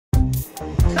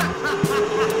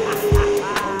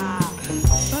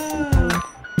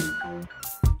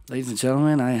Ladies and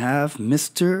gentlemen, I have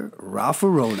Mr. Ralph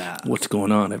Arona. What's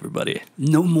going on, everybody?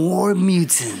 No more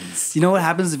mutants. You know what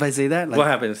happens if I say that? Like, what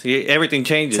happens? Everything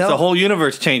changes. The whole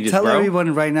universe changes, tell bro.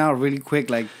 everyone right now, really quick,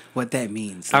 like what that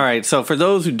means. All right. So for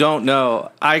those who don't know,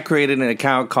 I created an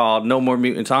account called No More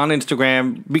Mutants on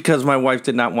Instagram because my wife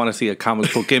did not want to see a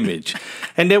comic book image.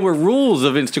 And there were rules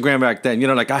of Instagram back then. You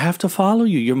know, like, I have to follow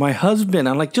you. You're my husband.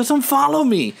 I'm like, just unfollow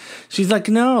me. She's like,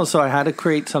 no. So I had to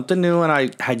create something new. And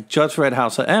I had just read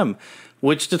House of M,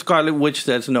 which the Scarlet Witch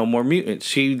says no more mutants.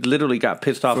 She literally got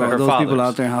pissed off at her those father. People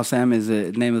out there, House M is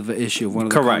the name of an issue of one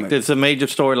of the Correct. comics. It's a major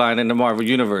storyline in the Marvel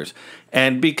Universe.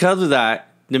 And because of that,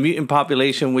 the mutant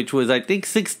population, which was, I think,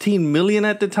 16 million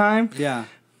at the time. Yeah.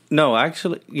 No,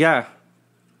 actually, yeah.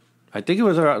 I think it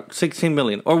was around 16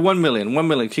 million or 1 million. 1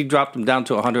 million. She dropped them down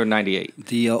to 198.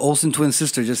 The Olsen twin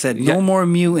sister just said, no more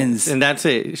mutants. And that's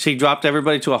it. She dropped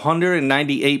everybody to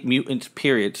 198 mutants,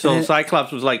 period. So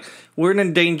Cyclops was like, we're an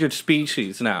endangered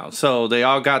species now. So they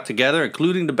all got together,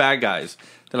 including the bad guys.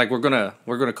 They're like, we're gonna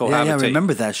cohabitate. Yeah, I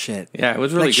remember that shit. Yeah, it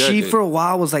was really like good. She, for a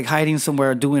while, was like hiding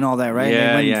somewhere doing all that, right?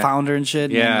 Yeah, and when found her and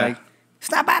shit. Yeah. And like,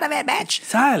 snap out of it, bitch.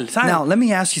 Sal. Now, let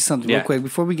me ask you something real quick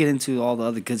before we get into all the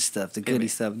other good stuff, the goody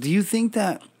stuff. Do you think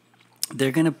that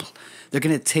they're gonna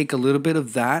take a little bit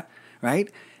of that, right,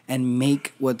 and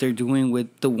make what they're doing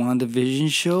with the WandaVision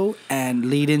show and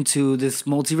lead into this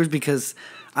multiverse? Because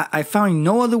I found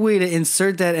no other way to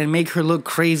insert that and make her look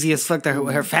crazy as fuck that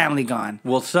her family gone.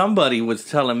 Well, somebody was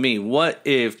telling me, what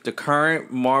if the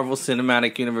current Marvel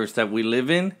Cinematic Universe that we live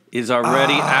in is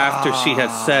already after she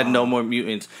has said no more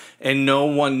mutants, and no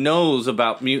one knows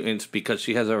about mutants because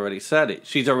she has already said it.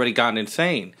 She's already gone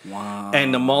insane. Wow.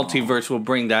 And the multiverse will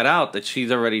bring that out, that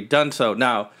she's already done so.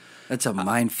 Now, that's a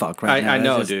mind fuck right now. I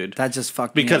know, dude. That just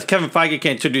fucked me because up. Kevin Feige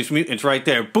can introduce mutants right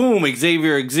there. Boom,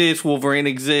 Xavier exists, Wolverine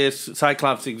exists,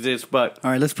 Cyclops exists, but...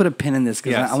 All right, let's put a pin in this,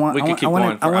 because we can keep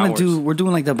going for hours. We're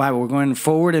doing like the Bible. We're going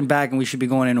forward and back, and we should be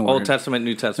going in order. Old Testament,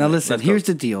 New Testament. Now listen, here's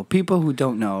the deal. People who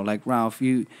don't know, like Ralph,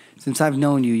 since I've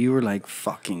known you, you were like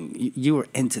you were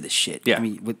into the shit. Yeah. I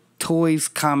mean, with toys,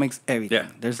 comics, everything.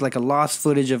 Yeah. There's like a lost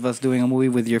footage of us doing a movie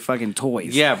with your fucking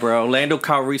toys. Yeah, bro. Lando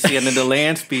Calrissian and then the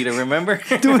land speeder, remember?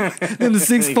 Doing the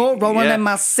 6'4", bro. One of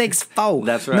my 6'4".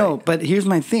 That's right. No, but here's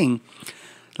my thing.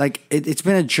 Like, it's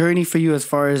been a journey for you as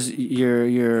far as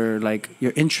your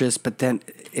interest, but then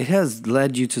it has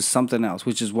led you to something else,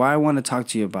 which is why I want to talk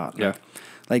to you about.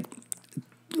 Like,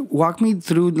 walk me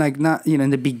through, like, not, in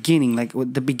the beginning, like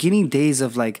the beginning days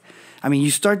of, like, I mean,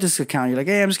 you start this account, you're like,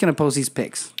 hey, I'm just going to post these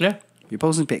pics. Yeah. You're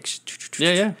posting pics.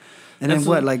 Yeah. And then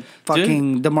what, like,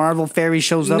 fucking the Marvel fairy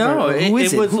shows up? No, who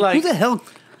is it? Who the hell?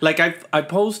 Like, I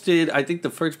posted, I think the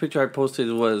first picture I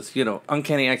posted was,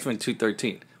 Uncanny X-Men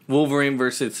 213. Wolverine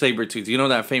versus Sabretooth. You know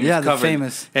that famous cover? Yeah, the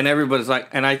famous. And everybody's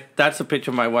like, that's a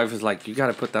picture my wife is like, you got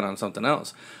to put that on something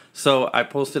else. So I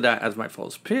posted that as my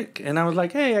first pick, and I was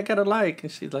like, hey, I got a like.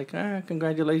 And she's like,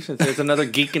 congratulations. There's another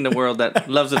geek in the world that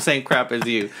loves the same crap as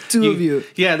you. Two of you.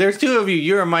 Yeah, there's two of you.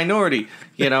 You're a minority,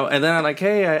 And then I'm like,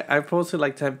 hey, I posted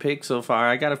like 10 pics so far.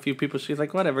 I got a few people. She's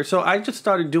like, whatever. So I just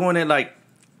started doing it like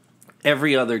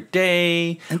every other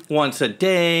day, once a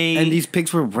day. And these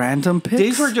pics were random pics?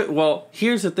 These were well,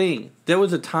 here's the thing. There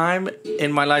was a time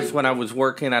in my life when I was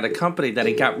working at a company that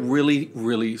it got really,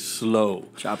 really slow.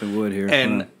 Chopping wood here.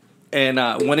 And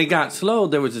when it got slow,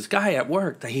 there was this guy at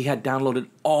work that he had downloaded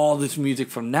all this music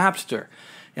from Napster.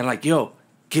 And like, yo,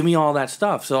 give me all that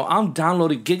stuff. So I'm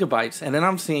downloading gigabytes, and then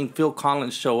I'm seeing Phil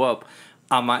Collins show up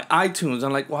on my iTunes.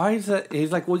 I'm like, why is that?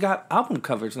 He's like, we got album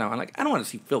covers now. I'm like, I don't want to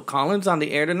see Phil Collins on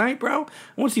the air tonight, bro.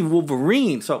 I want to see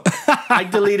Wolverine. So I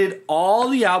deleted all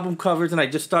the album covers, and I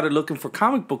just started looking for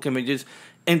comic book images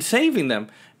and saving them.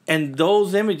 And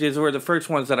those images were the first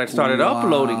ones that I started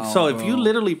uploading. So if you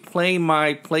literally play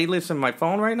my playlist in my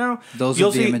phone right now,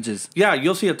 you'll see images. Yeah,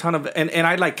 you'll see a ton of, and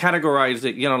I like categorized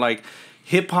it. Like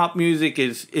hip hop music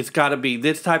it's got to be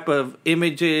this type of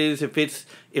images. If it's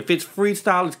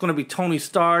freestyle, it's going to be Tony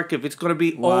Stark. If it's going to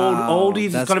be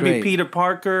oldies, it's going to be Peter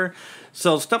Parker.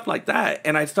 So stuff like that.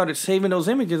 And I started saving those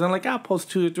images. I'm like, I'll post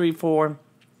 2 or 3, 4,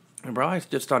 and bro, I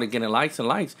just started getting likes and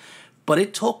likes. But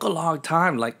it took a long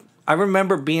time. Like, I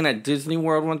remember being at Disney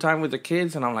World one time with the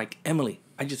kids, and I'm like, Emily,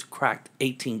 I just cracked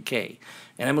 18K.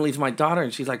 And Emily's my daughter,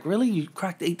 and she's like, really? You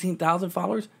cracked 18,000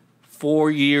 followers?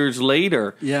 4 years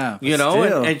later. Yeah.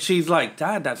 And she's like,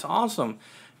 Dad, that's awesome.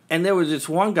 And there was this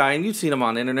one guy, and you've seen him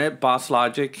on the internet, Boss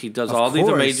Logic. He does all these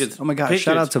amazing Oh my God,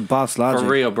 shout out to Boss Logic. For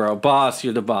real, bro. Boss,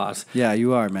 you're the boss. Yeah,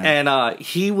 you are, man. And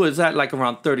he was at like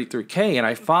around 33K, and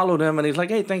I followed him, and he's like,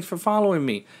 hey, thanks for following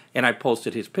me. And I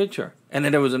posted his picture. And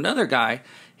then there was another guy.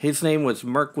 His name was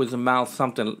Merc with a Mouth,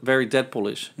 something very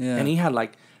Deadpoolish. Yeah. And he had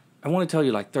like, I want to tell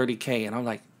you, like 30K. And I'm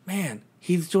like, man,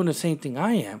 he's doing the same thing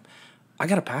I am. I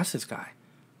got to pass this guy.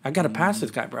 I got to pass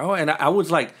this guy, bro. And I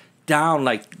was like down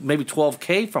like maybe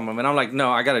 12K from him. And I'm like,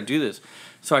 no, I got to do this.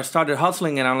 So I started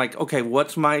hustling, and I'm like, okay,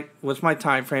 what's my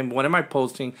time frame? What am I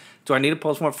posting? Do I need to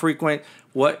post more frequent?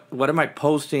 What am I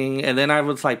posting? And then I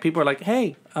was like, people are like,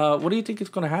 hey, what do you think is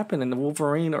going to happen in the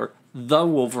Wolverine or the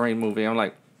Wolverine movie? I'm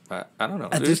like, I don't know.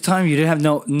 At this time, you didn't have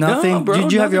nothing. No, bro,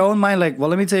 Did you have your own mind? Like, well,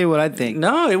 let me tell you what I think.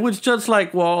 No, it was just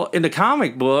like, well, in the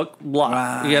comic book,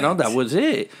 blah, right. That was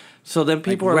it. So then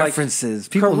people like are references.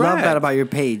 Like, people love that about your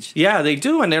page. Yeah, they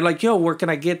do, and they're like, "Yo, where can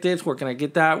I get this? Where can I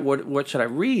get that? What should I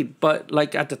read?" But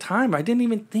like at the time, I didn't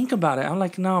even think about it. I'm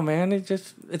like, "No, man,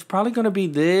 it's probably gonna be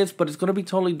this, but it's gonna be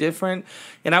totally different."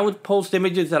 And I would post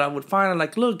images that I would find. I'm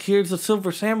like, "Look, here's the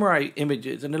Silver Samurai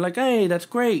images," and they're like, "Hey, that's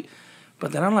great."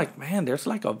 But then I'm like, "Man, there's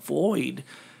like a void."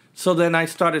 So then I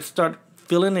start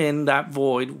filling in that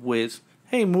void with,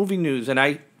 "Hey, movie news," and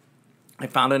I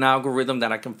found an algorithm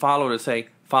that I can follow to say,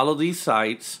 follow these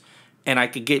sites, and I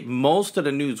could get most of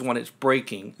the news when it's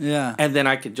breaking. Yeah. And then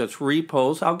I could just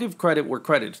repost. I'll give credit where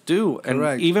credit's due. And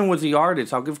Correct. Even with the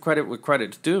artists, I'll give credit where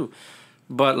credit's due.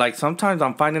 But like sometimes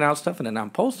I'm finding out stuff and then I'm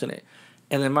posting it.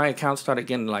 And then my account started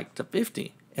getting like to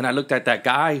 50. And I looked at that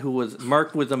guy who was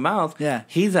Merc with the Mouth. Yeah.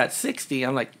 He's at 60.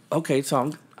 I'm like, okay,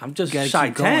 so I'm just shy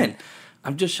 10.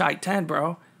 I'm just shy 10,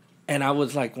 bro. And I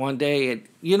was like, one day,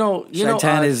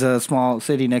 Chi-Town is a small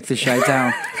city next to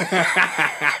Chi-Town.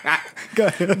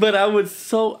 But I was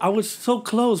so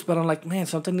close. But I'm like, man,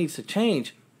 something needs to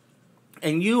change.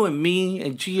 And you and me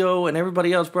and Gio and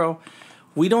everybody else, bro,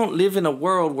 we don't live in a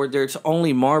world where there's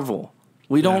only Marvel.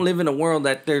 We don't live in a world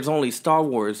that there's only Star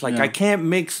Wars. Like I can't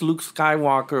mix Luke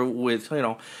Skywalker with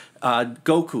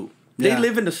Goku. They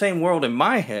live in the same world in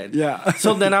my head. Yeah.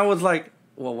 So then I was like,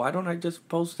 well, why don't I just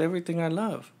post everything I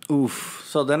love? Oof.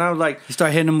 So then I was like... You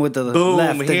start hitting them with the boom,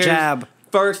 left, the jab.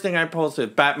 First thing I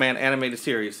posted, Batman animated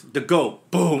series, the GOAT.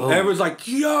 Boom. Everyone's like,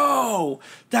 yo,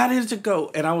 that is the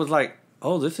GOAT. And I was like,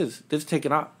 oh, this is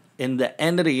taking off. In the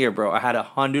end of the year, bro, I had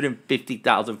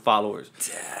 150,000 followers.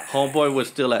 Damn. Homeboy was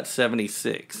still at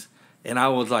 76. And I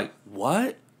was like,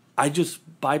 what? I just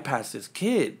bypassed this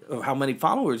kid of how many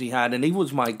followers he had, and he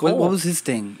was my goal. What was his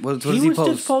thing? What he was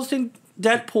just posting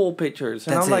Deadpool pictures,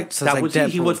 and I'm like, so that like was Deadpool.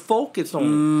 He was focused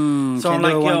on it. So I'm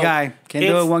like, can't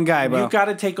do it one guy, bro. You got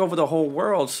to take over the whole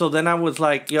world. So then I was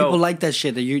like, yo, people like that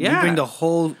shit. That you bring the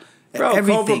whole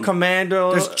everything. Cobra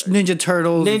Commando, there's Ninja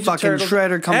Turtles, fucking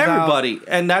Shredder comes everybody. out.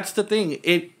 And that's the thing.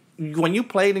 When you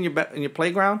played in your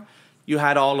playground, you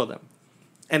had all of them,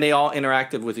 and they all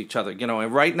interacted with each other.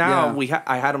 And right now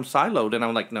I had them siloed, and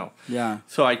I'm like, no. Yeah.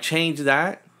 So I changed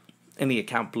that, and the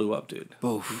account blew up, dude.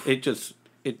 Oof.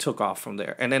 It took off from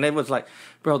there. And then it was like,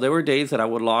 bro, there were days that I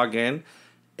would log in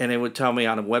and it would tell me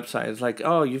on a website, it's like,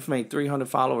 oh, you've made 300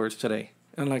 followers today.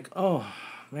 And I'm like, oh,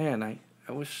 man,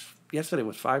 I wish yesterday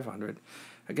was 500.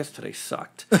 I guess today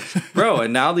sucked. Bro,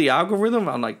 and now the algorithm,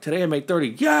 I'm like, today I made 30.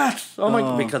 Yes! Oh,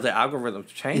 my, because the algorithms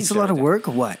changed. It's a lot of work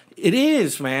or what? It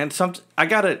is, man. I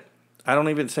don't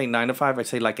even say 9 to 5. I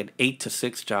say like an 8 to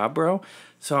 6 job, bro.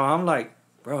 So I'm like,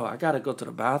 bro, I got to go to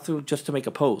the bathroom just to make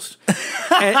a post.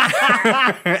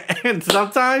 and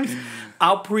sometimes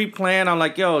I'll pre-plan. I'm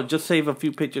like, yo, just save a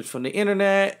few pictures from the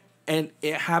internet. And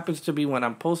it happens to be when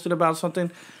I'm posting about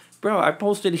something. Bro, I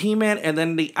posted He-Man, and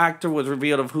then the actor was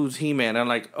revealed of who's He-Man. I'm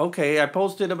like, okay, I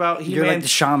posted about He-Man. You're like the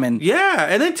shaman. Yeah,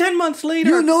 and then 10 months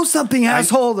later... You know something,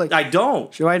 asshole. I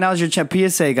don't. So right now is your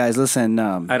PSA, guys. Listen.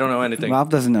 I don't know anything. Ralph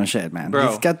doesn't know shit, man. Bro.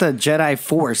 He's got the Jedi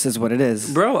Force is what it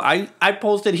is. Bro, I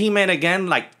posted He-Man again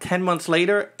like 10 months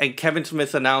later, and Kevin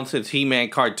Smith announced his He-Man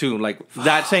cartoon. Like,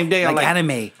 that same day, I'm like...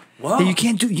 anime. Whoa. You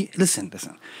can't do... Listen.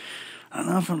 I don't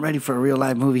know if I'm ready for a real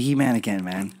live movie He-Man again,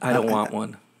 man. I don't want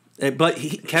one. But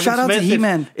Kevin Shout out Smith to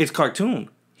He-Man. It's cartoon.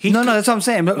 No, that's what I'm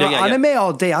saying. Anime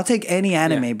all day. I'll take any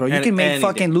anime, bro. You can make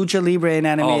fucking Lucha Libre in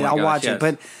anime. I'll watch it.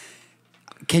 But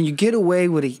can you get away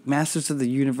with a Masters of the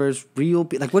Universe real?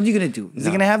 Like, what are you gonna do? Is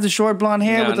he gonna have the short blonde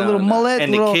hair with the little mullet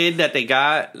and the kid that they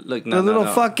got? Look, the little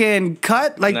fucking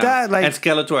cut like that. Like, and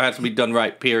Skeletor has to be done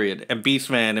right. Period. And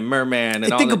Beastman and Merman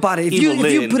and all think about it. If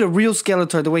you put a real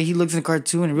Skeletor the way he looks in a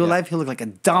cartoon in real life, he'll look like a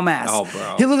dumbass. Oh,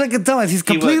 bro, he'll look like a dumbass. He's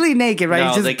completely naked,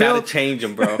 right? No, they gotta change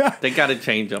him, bro. They gotta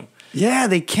change him. Yeah,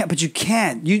 they can't, but you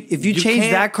can't. If you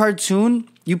change that cartoon,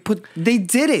 they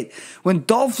did it when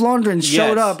Dolph Lundgren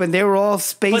showed up and they were all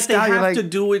spaced out. But they have to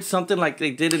do it something like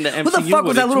they did in the MCU. What the fuck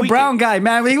was that little brown guy,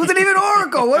 man? He wasn't even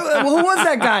Oracle. Who was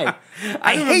that guy?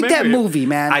 I hate that movie,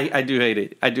 man. I do hate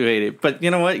it. But you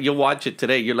know what? You'll watch it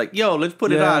today. You're like, yo, let's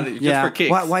put it on just for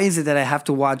kicks. Why is it that I have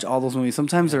to watch all those movies?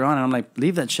 Sometimes they're on and I'm like,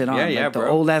 leave that shit on. Like the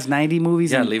old ass 90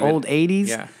 movies and old 80s.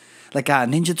 Yeah. Like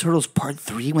Ninja Turtles Part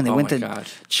 3 when they went to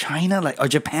China or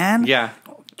Japan. Yeah.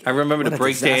 I remember the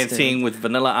breakdancing with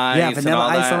Vanilla Ice. Yeah, Vanilla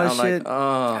Ice and all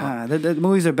that shit. Like, the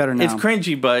movies are better now. It's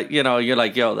cringy, but you're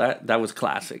like, yo, that was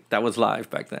classic. That was live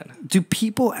back then. Do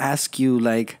people ask you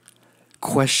like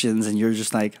questions and you're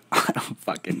just like, I don't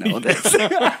fucking know this?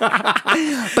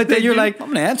 But then you're like, I'm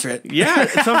gonna answer it. Yeah.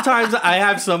 Sometimes I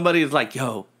have somebody who's like,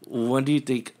 yo, when do you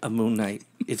think a Moon Knight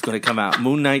is going to come out?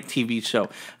 Moon Knight TV show.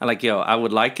 I'm like, yo, I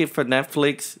would like it for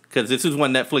Netflix because this is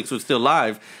when Netflix was still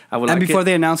live. I would before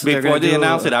they announced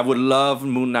it, I would love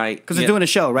Moon Knight because they're doing a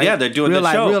show, right? Yeah, they're doing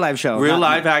the show, real live show, real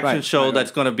live action show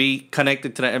that's going to be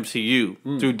connected to the MCU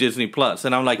through Disney Plus.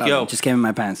 And I'm like, yo, just came in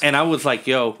my pants. And I was like,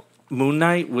 yo, Moon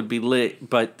Knight would be lit,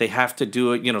 but they have to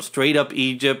do it, straight up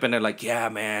Egypt. And they're like, yeah,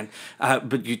 man.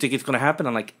 But you think it's going to happen?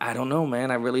 I'm like, I don't know, man.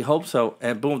 I really hope so.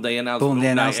 And boom, they announced Moon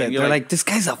Knight. It. They're like, this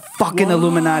guy's a fucking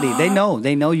Illuminati. They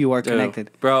know you are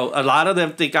connected. Bro, a lot of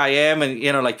them think I am.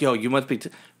 And, like, yo, you must be...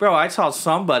 Bro, I saw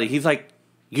somebody. He's like,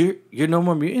 you're No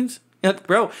More Mutants?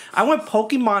 Bro, I went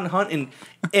Pokemon hunting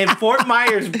in Fort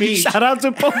Myers Beach. Shout out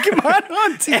to Pokemon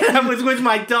hunting. And I was with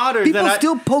my daughter. People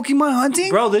still Pokemon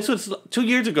hunting? Bro, this was 2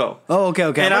 years ago. Oh, okay.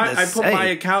 And I put my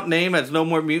account name as No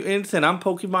More Mutants, and I'm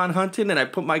Pokemon hunting, and I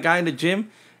put my guy in the gym,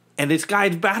 and this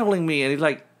guy's battling me, and he's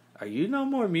like, are you No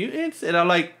More Mutants? And I'm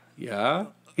like, yeah.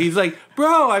 He's like,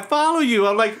 bro, I follow you.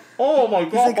 I'm like, oh my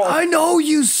god. He's like, I know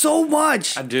you so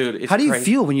much, dude. It's How do you crazy.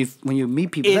 feel when you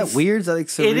meet people? Is that weird? Is that like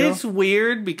surreal? It is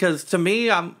weird because to me,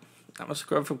 I'm a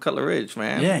scrub from Cutler Ridge,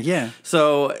 man. Yeah.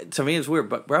 So to me, it's weird.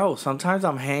 But bro, sometimes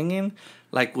I'm hanging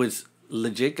like with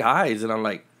legit guys, and I'm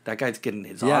like, that guy's getting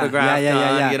his autograph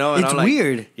done. And it's I'm like,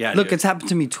 weird. Yeah, look, dude. It's happened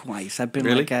to me twice. I've been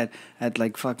like at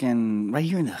like fucking right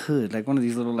here in the hood, like one of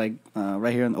these little like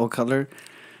right here in Old Cutler.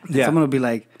 Yeah. Someone will be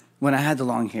like, when I had the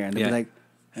long hair, and they'd be like,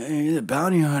 hey, you're the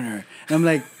bounty hunter. And I'm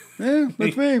like, yeah,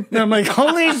 that's me. And I'm like,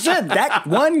 holy shit, that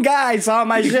one guy saw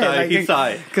my shit. He saw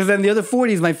it. Because then the other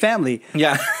 40 is my family.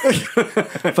 Yeah.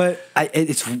 But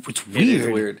it's weird. It is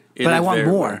weird. But I want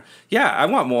more. Weird. Yeah, I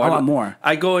want more.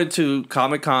 I go into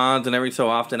Comic Cons and every so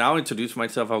often, I'll introduce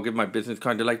myself. I'll give my business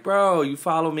card. They're like, bro, you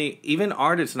follow me. Even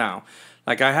artists now.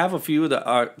 Like, I have a few of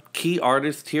the key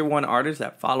artists, tier 1 artists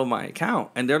that follow my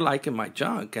account. And they're liking my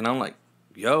junk. And I'm like,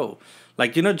 yo.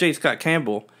 Like, J. Scott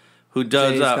Campbell, who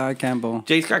does...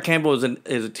 J. Scott Campbell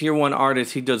is a tier 1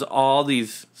 artist. He does all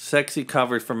these sexy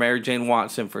covers for Mary Jane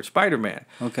Watson for Spider-Man.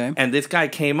 Okay. And this guy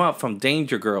came up from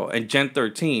Danger Girl and Gen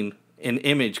 13 in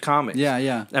Image Comics.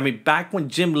 Yeah. I mean, back when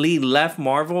Jim Lee left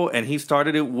Marvel and he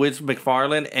started it with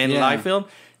McFarlane and Liefeld,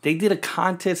 they did a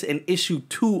contest in issue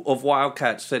 2 of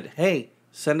Wildcats. Said, hey,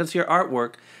 send us your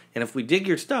artwork, and if we dig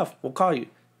your stuff, we'll call you.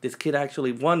 This kid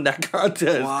actually won that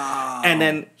contest. Wow. And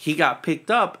then he got picked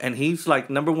up, and he's like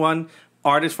 #1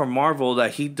 artist for Marvel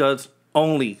that he does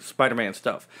only Spider-Man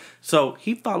stuff. So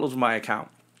he follows my account,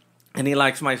 and he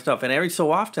likes my stuff. And every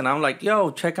so often, I'm like, yo,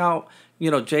 check out,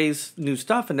 Jay's new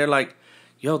stuff. And they're like,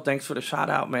 yo, thanks for the shout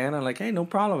out, man. I'm like, hey, no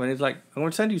problem. And he's like, I'm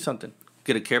going to send you something.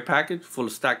 Get a care package full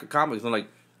of stack of comics. I'm like,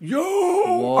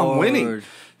 yo, I'm winning.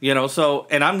 So,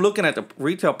 and I'm looking at the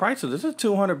retail prices. This is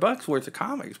 $200 worth of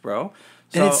comics, bro.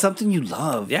 So, and it's something you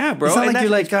love. Yeah, bro. It's not and like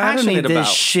you're like, I don't need this about.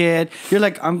 shit. You're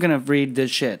like, I'm going to read this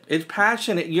shit. It's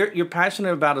passionate. You're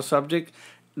passionate about a subject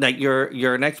that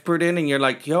you're an expert in, and you're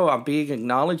like, yo, I'm being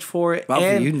acknowledged for it. Well,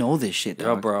 and you know this shit, dog.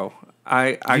 Yo, bro.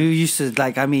 You used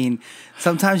to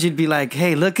sometimes you'd be like,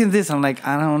 hey, look at this. I'm like,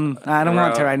 I don't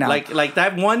want to right now. Like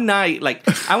that one night,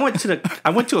 I went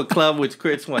to a club with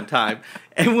Chris one time,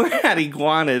 and we're at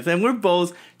Iguanas, and we're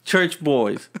both church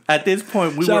boys. At this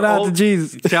point, Shout out to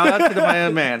Jesus. Shout out to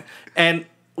the man. And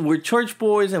we're church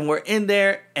boys, and we're in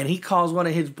there, and he calls one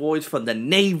of his boys from the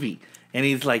Navy, and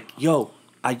he's like, yo,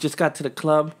 I just got to the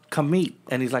club, come meet.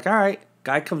 And he's like, all right.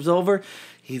 Guy comes over,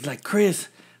 he's like, Chris,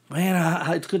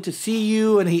 man, it's good to see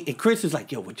you. And Chris is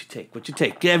like, yo, what'd you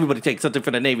take? Everybody take something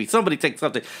from the Navy. Somebody take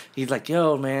something. He's like,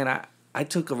 yo, man, I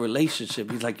took a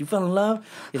relationship. He's like, you fell in love?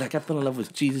 He's like, I fell in love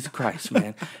with Jesus Christ,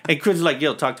 man. And Chris is like,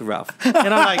 yo, talk to Ralph. And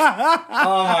I'm like,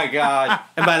 oh my God.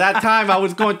 And by that time, I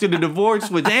was going through the divorce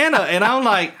with Anna. And I'm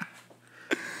like,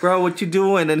 bro, what you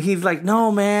doing? And he's like,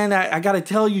 no, man, I got to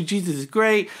tell you, Jesus is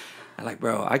great. I'm like,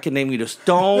 bro, I can name you the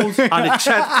stones on the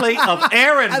chest plate of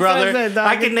Aaron, brother.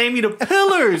 I can name you the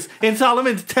pillars in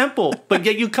Solomon's temple. But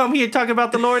yet you come here talking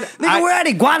about the Lord. Nigga, we're at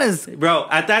iguanas. Bro,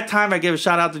 at that time, I gave a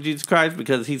shout out to Jesus Christ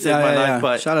because he saved my life.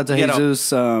 But shout out to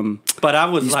Jesus. But I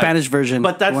was the Spanish version.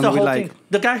 But that's the whole thing.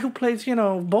 The guy who plays,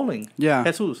 bowling. Yeah.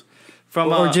 Jesus.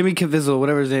 Or Jimmy Caviezel,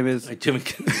 whatever his name is. Jimmy.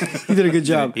 He did a good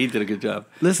job. He did a good job.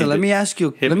 Listen, let me ask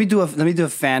you. Let me do a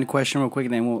fan question real quick,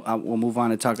 and then we'll move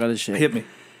on and talk other shit. Hit me.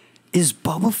 Is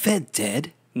Boba Fett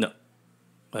dead? No.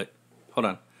 Wait, hold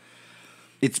on.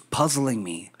 It's puzzling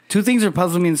me. Two things are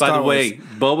puzzling me in Star Wars. By the way,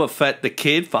 Boba Fett, the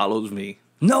kid, follows me.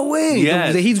 No way.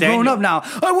 Yeah, he's grown up now.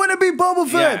 I want to be Boba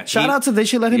Fett. Yeah, Shout out to they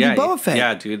should let him be Boba Fett.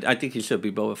 Yeah, dude. I think he should be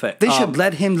Boba Fett. They should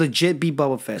let him legit be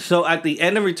Boba Fett. So at the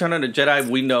end of Return of the Jedi,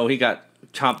 we know he got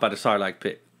chomped by the Sarlacc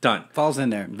pit. Done. Falls in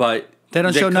there. But they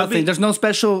don't show nothing. There's no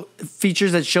special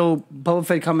features that show Boba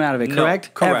Fett coming out of it, correct?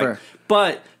 No, correct. Ever.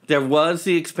 But there was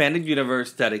the expanded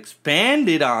universe that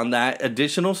expanded on that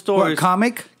additional stories.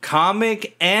 What,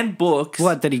 comic and books.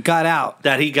 What, that he got out?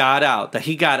 That he got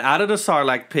out of the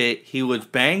Sarlacc pit. He was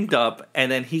banged up,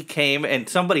 and then he came, and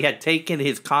somebody had taken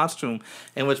his costume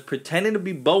and was pretending to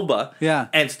be Boba. Yeah.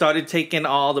 And started taking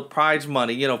all the prize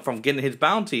money, from getting his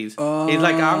bounties. He's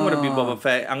like, I'm going to be Boba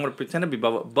Fett. I'm going to pretend to be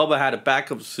Boba. Boba had a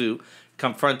backup suit.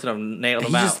 Confronted him, nailed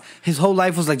him out. His whole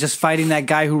life was like just fighting that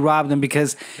guy who robbed him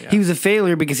because he was a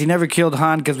failure because he never killed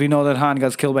Han because we know that Han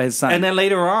got killed by his son. And then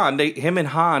later on, him and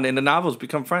Han in the novels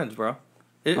become friends, bro.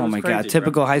 Oh my God,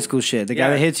 typical high school shit. The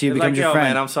guy that hits you becomes your friend.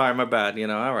 Man, I'm sorry, my bad.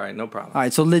 All right, no problem. All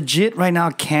right, so legit right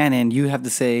now, canon, you have to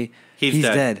say he's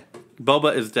dead.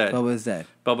 Boba is dead. Boba is dead.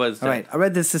 Boba is dead. All right, I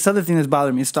read this other thing that's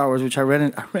bothering me in Star Wars, which I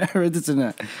read this in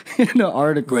an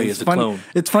article. Rey is a clone.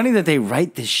 It's funny that they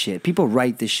write this shit. People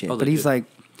write this shit, but he's like,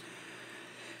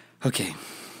 okay,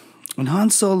 when Han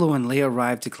Solo and Leia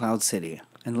arrived to Cloud City,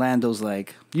 and Lando's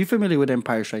like, "You familiar with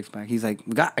Empire Strikes Back?" He's like,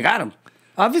 "I got him."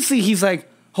 Obviously, he's like,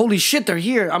 "Holy shit, they're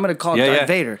here! I'm gonna call Darth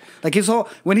Vader." Like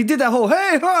when he did that whole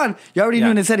 "Hey Han," you already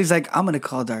knew in his head. He's like, "I'm gonna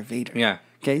call Darth Vader." Yeah.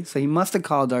 Okay, so he must have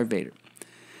called Darth Vader.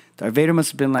 Darth Vader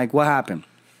must have been like, "What happened?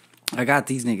 I got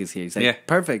these niggas here." He's like,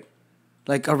 "Perfect.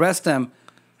 Like arrest them,"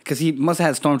 because he must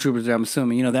have had stormtroopers there. I'm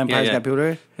assuming. The Empire's got people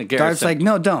there. Darth's like,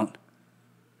 "No, don't."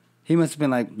 He must have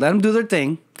been like, let them do their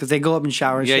thing, because they go up and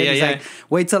shower and shit. He's like,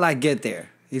 wait till I get there.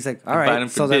 He's like, all right.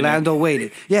 So the Lando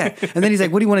waited. Yeah. And then he's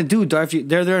like, what do you want to do, Darth?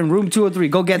 They're in room 203.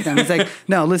 Go get them. He's like,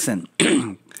 no, listen.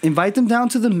 Invite them down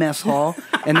to the mess hall,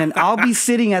 and then I'll be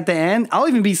sitting at the end. I'll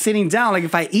even be sitting down, like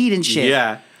if I eat and shit.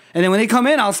 Yeah. And then when they come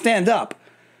in, I'll stand up.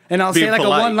 And I'll say like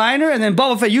polite. A one-liner, and then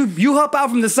Boba Fett, you hop out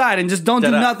from the side and just don't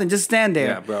do nothing. Just stand there.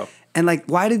 Yeah, bro. And like,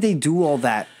 why did they do all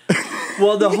that?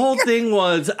 Well, the whole thing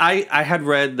was, I had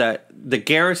read that the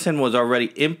garrison was already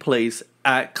in place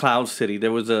at Cloud City.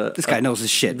 There was this guy knows his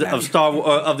shit, man.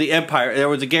 Of the Empire. There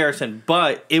was a garrison,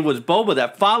 but it was Boba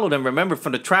that followed him. Remember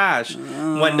from the trash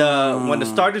when the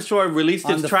Star Destroyer released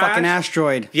its trash, fucking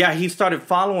asteroid. Yeah, he started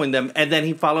following them, and then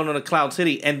he followed on the Cloud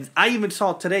City. And I even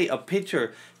saw today a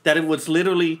picture that it was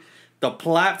literally the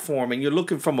platform, and you're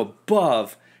looking from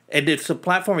above. And it's a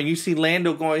platform, and you see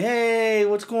Lando going, "Hey,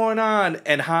 what's going on?"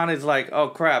 And Han is like, "Oh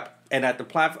crap!" And at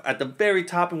the very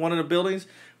top in one of the buildings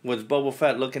was Boba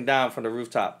Fett looking down from the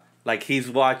rooftop, like he's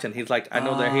watching. He's like, "I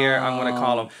know they're here. I'm gonna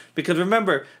call them." Because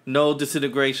remember, no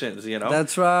disintegrations.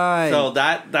 That's right. So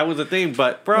that was the thing.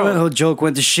 But bro, that whole joke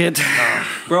went to shit.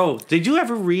 Bro, did you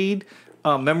ever read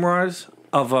memoirs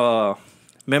of a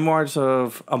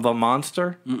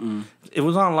monster? Mm-mm. It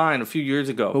was online a few years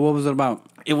ago. But what was it about?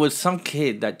 It was some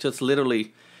kid that just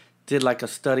literally did like a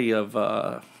study of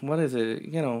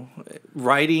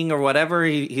writing or whatever.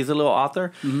 He's a little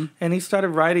author, and he started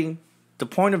writing the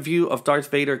point of view of Darth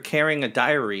Vader carrying a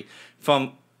diary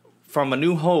from A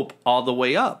New Hope all the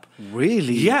way up.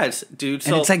 Really? Yes, dude.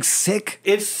 So and it's like sick.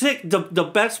 It's sick. The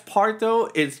best part though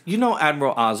is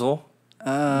Admiral Ozzel.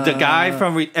 The guy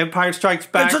from Empire Strikes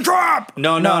Back. It's a trap!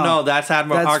 No. That's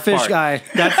Admiral Ackbar. That's Fish Guy.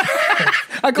 That's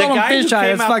I call him Fish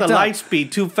Guy. The guy who came out the light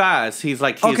speed too fast. He's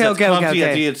like, he's as clumsy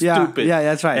as he is stupid. Yeah,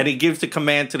 that's right. And he gives the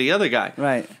command to the other guy.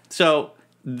 Right. So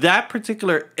that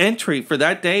particular entry for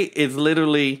that day is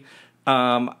literally,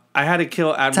 I had to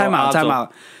kill Admiral Ozzel. Time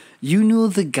out. You knew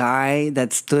the guy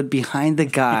that stood behind the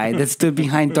guy that stood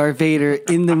behind Darth Vader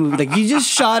in the movie. Like, you just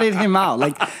shouted him out.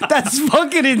 Like, that's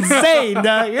fucking insane,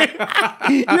 dog. You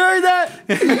heard that?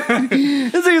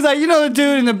 This thing's like, the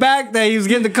dude in the back that he was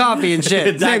getting the coffee and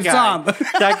shit. That guy. Tom.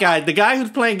 That guy. The guy who's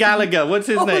playing Galaga. What's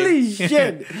his name? Holy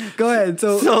shit. Go ahead.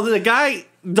 So the guy,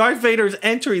 Darth Vader's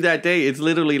entry that day is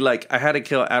literally like, I had to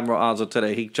kill Admiral Ozzel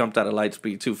today. He jumped out of light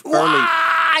speed too early.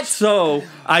 So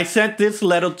I sent this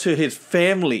letter to his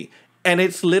family, And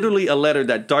it's literally a letter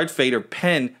that Darth Vader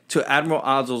penned to Admiral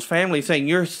Ozzel's family saying,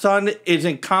 your son is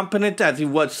incompetent as he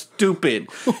was stupid.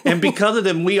 And because of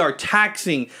them, we are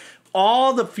taxing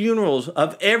all the funerals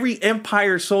of every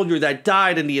Empire soldier that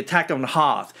died in the attack on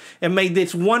Hoth, and made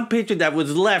this one picture that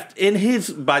was left in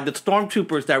by the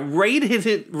stormtroopers that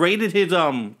raided his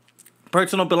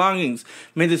personal belongings,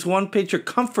 made this one picture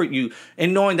comfort you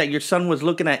in knowing that your son was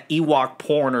looking at Ewok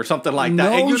porn or something like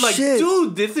that. And you're like,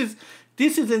 dude, this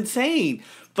is insane.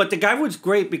 But the guy was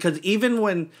great because even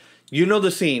when, you know the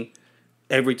scene,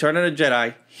 in Return of the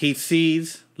Jedi, he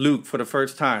sees Luke for the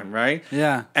first time, right?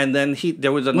 Yeah. And then when he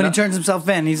turns himself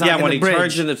in, he's on the bridge. Yeah, when he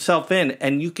turns himself in,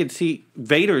 and you can see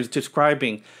Vader's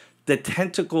describing the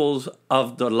tentacles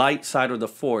of the light side of the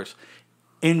Force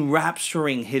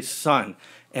enrapturing his son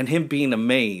and him being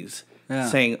amazed,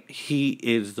 saying he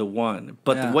is the one.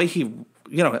 But the way he,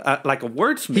 like a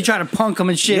wordsmith. He tried to punk him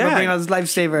and shit, but bring out his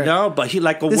lifesaver. No, but he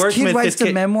like a wordsmith. This kid writes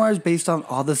the memoirs based on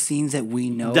all the scenes that we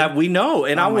know.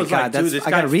 And I was like, dude, this I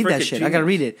gotta read that shit. Genius. I gotta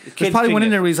read it. There's probably one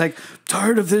in there where he's like,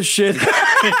 tired of this shit. Maybe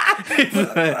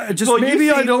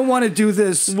I don't want to do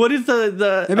this. What is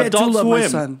the maybe Adult Swim? My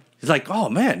son. He's like, oh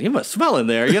man, you must smell in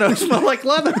there. You smell like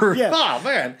leather. Yeah. Oh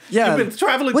man, yeah. You've been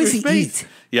traveling through space. What does he eat?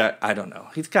 Yeah, I don't know.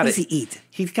 What does he eat?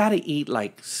 He's got to eat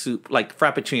like soup, like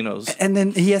frappuccinos. And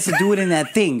then he has to do it in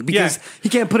that thing because he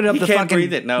can't put it up the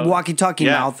fucking walkie-talkie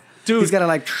mouth. Dude, he's got to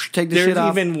take the shit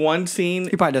off. There's even one scene.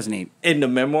 He probably doesn't eat. In the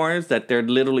memoirs that they're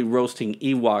literally roasting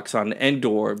Ewoks on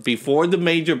Endor before the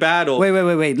major battle.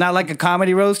 Wait. Not like a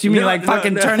comedy roast? You mean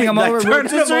turning them over?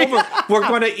 Turning them over. We're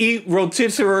going to eat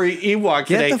rotisserie Ewok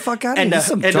today. Get the fuck out of here.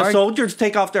 And the soldiers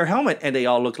take off their helmet and they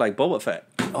all look like Boba Fett.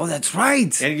 Oh, that's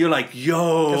right. And you're like,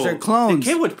 yo. Because they're clones.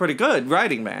 The kid was pretty good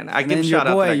writing, man. I give a shout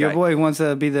out to that guy. Your boy wants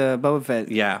to be the Boba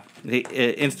Fett. Yeah.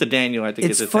 Insta Daniel, I think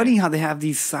it's funny how they have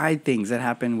these side things that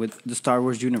happen with the Star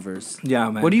Wars universe.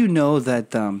 Yeah, man. What do you know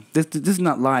that this is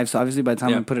not live, so obviously by the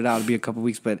time we put it out, it'll be a couple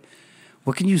weeks. But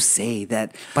what can you say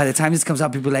that by the time this comes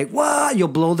out, people are like, "What?" You'll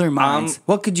blow their minds.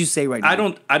 What could you say right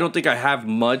now? I don't think I have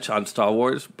much on Star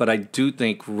Wars, but I do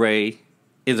think Rey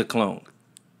is a clone.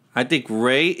 I think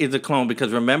Rey is a clone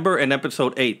because remember in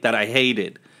Episode 8 that I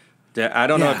hated. I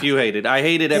don't know if you hated. I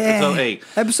hated Episode 8.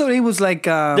 Episode 8 was like...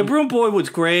 the Broom Boy was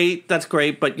great. That's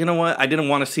great. But you know what? I didn't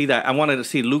want to see that. I wanted to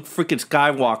see Luke freaking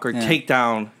Skywalker take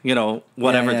down,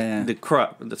 whatever,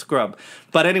 the scrub.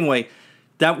 But anyway,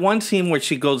 that one scene where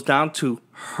she goes down to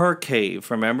her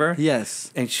cave, remember?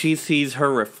 Yes. And she sees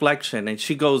her reflection. And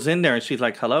she goes in there and she's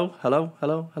like, hello, hello,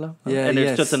 hello, hello. Yeah, and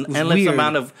there's just an endless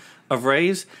amount of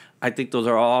Reys. I think those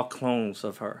are all clones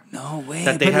of her. No way.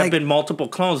 That they have been multiple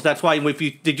clones. That's why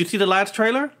did you see the last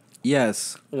trailer?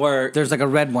 Yes. Where there's like a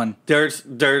red one. There's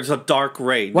a dark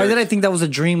Rey. Why did I think that was a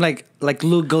dream? Like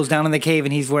Luke goes down in the cave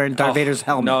and he's wearing Darth Vader's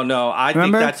helmet. No. I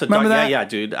think that's a dark. Yeah,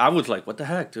 dude. I was like, what the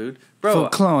heck, dude? Bro, so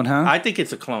clone, huh? I think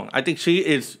it's a clone. I think she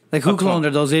is. Like who cloned her?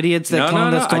 Those idiots that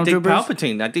cloned the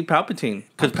stormtroopers? I think Palpatine.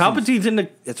 Because Palpatine's in the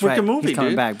freaking movie, He's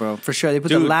coming back, bro. For sure. They put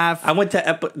the laugh. I went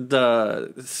to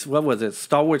what was it?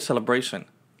 Star Wars Celebration.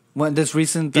 What, this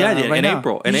recent? Yeah, in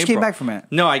April. You just came back from it.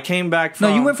 No, I came back from...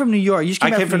 No, you went from New York. You just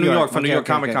came back from New York. From New York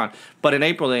Comic Con. But in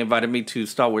April, they invited me to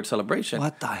Star Wars Celebration.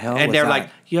 What the hell And they're like,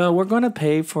 yo, we're going to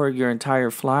pay for your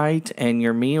entire flight and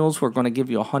your meals. We're going to give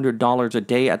you $100 a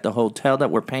day at the hotel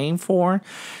that we're paying for.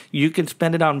 You can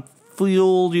spend it on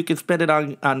fuel. You can spend it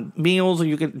on meals, or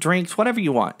you can drinks, whatever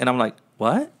you want. And I'm like,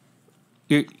 what?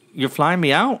 You're flying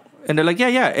me out? And they're like,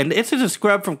 yeah. And it's just a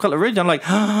scrub from Cutler Ridge. I'm like,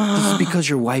 this is because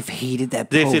your wife hated that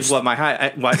post. This is what my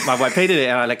wife hated it.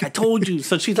 And I'm like, I told you.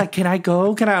 So she's like, can I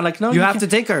go? I'm like, no. You have to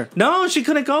take her. No, she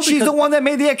couldn't go. She's the one that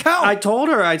made the account. I told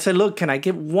her, I said, look, can I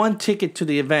get one ticket to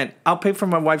the event? I'll pay for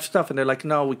my wife's stuff. And they're like,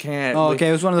 no, we can't. Oh, okay.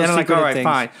 It was one of those secret things. And I'm like,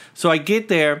 all right, fine. So I get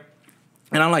there,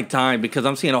 and I'm like dying because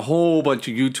I'm seeing a whole bunch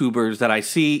of YouTubers that I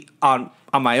see on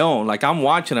my own. Like, I'm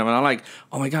watching them, and I'm like,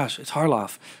 oh my gosh, it's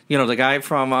Harloff. The guy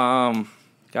from...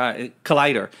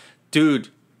 Collider. Dude,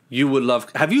 you would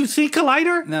love... Have you seen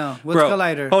Collider? No. What's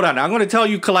Collider? Hold on. I'm going to tell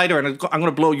you Collider, and I'm going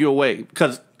to blow you away.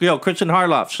 Because, Christian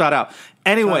Harloff, shout out.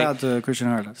 Anyway. Shout out to Christian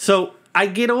Harloff. So, I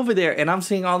get over there, and I'm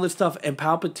seeing all this stuff, and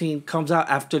Palpatine comes out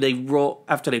after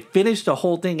they finish the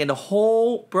whole thing, and the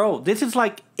whole... Bro, this is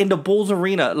like in the Bulls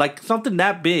Arena. Like, something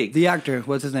that big. The actor.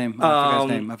 What's his name?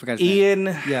 I forgot his name.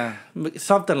 Ian. Yeah.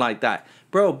 Something like that.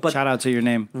 Bro, but shout out to your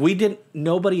name.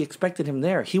 Nobody expected him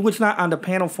there. He was not on the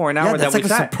panel for an hour. That's that like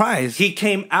a surprise. He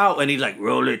came out and he's like,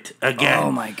 roll it again.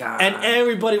 Oh my God. And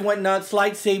everybody went nuts,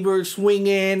 lightsabers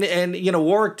swinging, and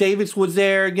Warwick Davis was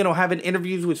there, having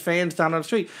interviews with fans down on the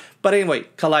street. But anyway,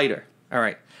 Collider. All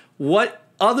right. What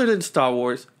other than Star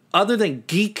Wars, other than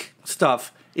geek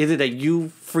stuff, is it that you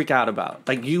freak out about?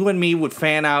 Like, you and me would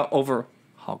fan out over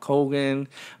Hulk Hogan,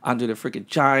 Andre the freaking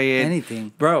Giant.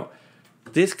 Anything. Bro,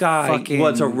 this guy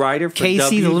was a writer for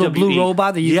Casey, WWE. the little blue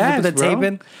robot that you put the tape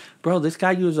in. Bro, this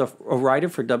guy was a writer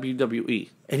for WWE.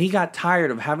 And he got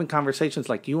tired of having conversations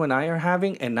like you and I are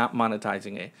having and not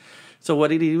monetizing it. So what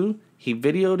did he do? He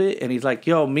videoed it, and he's like,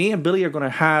 yo, me and Billy are going to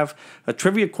have a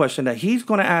trivia question that he's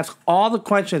going to ask all the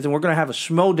questions, and we're going to have a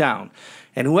schmodown.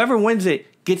 And whoever wins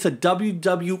it gets a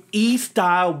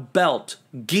WWE-style belt,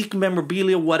 geek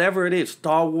memorabilia, whatever it is,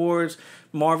 Star Wars,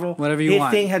 Marvel. Whatever you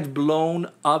want. His thing has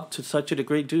blown up to such a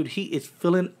degree. Dude, he is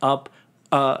filling up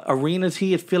arenas.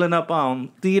 He is filling up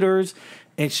theaters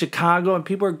in Chicago, and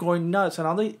people are going nuts.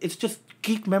 And it's just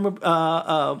geek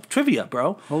trivia,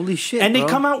 bro. Holy shit, and bro. they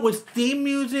come out with theme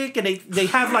music, and they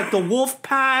have like the wolf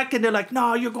pack, and they're like,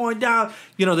 no, you're going down.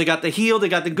 You know, they got the heel, they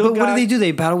got the good guy. But what do?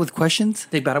 They battle with questions?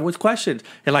 They battle with questions.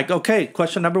 And like, okay,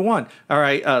 question number 1. All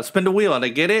right, spin the wheel, and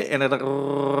they get it, and they're like,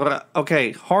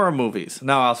 okay, horror movies.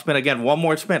 Now I'll spin again, one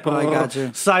more spin. Oh, I got you.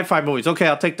 Sci-fi movies. Okay,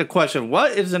 I'll take the question.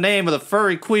 What is the name of the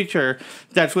furry creature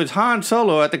that's with Han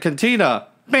Solo at the cantina?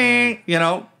 Bing, you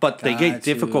know, but they get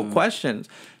difficult questions.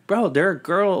 Bro, there are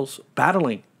girls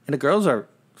battling, and the girls are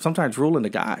sometimes ruling the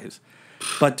guys.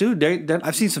 But dude,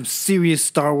 I've seen some serious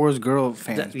Star Wars girl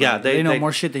fans. Yeah, they know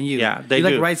more shit than you. Yeah, they you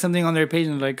like do. Write something on their page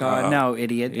and like, no,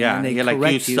 idiot. Yeah, and they you're correct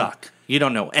like, you suck. You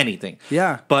don't know anything.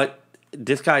 Yeah, but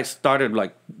this guy started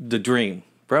like the dream,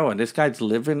 bro, and this guy's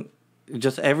living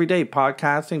just every day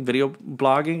podcasting, video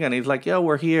blogging, and he's like, yo,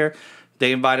 we're here.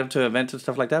 They invite him to events and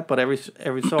stuff like that, but every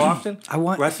so often,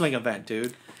 wrestling event,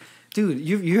 dude. Dude,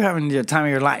 you're having the time of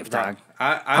your life, dog.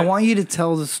 I want you to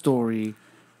tell the story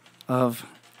of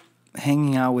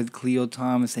hanging out with Cleo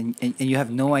Thomas, and you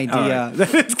have no idea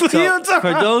that it's Cleo Thomas.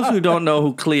 For those who don't know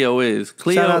who Cleo is,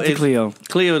 Shout out to Cleo.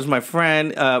 Cleo is my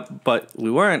friend, but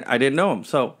I didn't know him.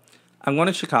 So I'm going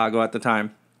to Chicago at the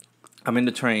time. I'm in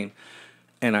the train,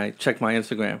 and I check my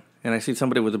Instagram, and I see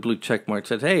somebody with a blue check mark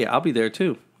says, hey, I'll be there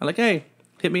too. I'm like, hey,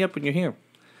 hit me up when you're here.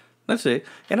 That's it.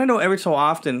 And I know every so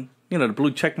often, you know, the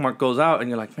blue check mark goes out, and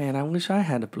you're like, man, I wish I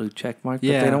had a blue check mark, but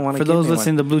they don't want to. For those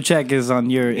listening, the blue check is on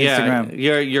your Instagram.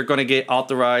 You're going to get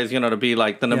authorized, you know, to be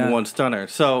like the number one stunner.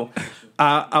 So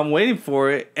I'm waiting for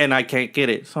it, and I can't get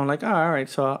it. So I'm like, all right,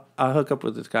 so I'll hook up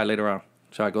with this guy later on.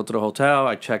 So I go to the hotel,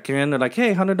 I check in. They're like,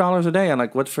 hey, $100 a day. I'm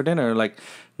like, what's for dinner? They're like,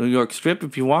 New York strip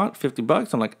if you want,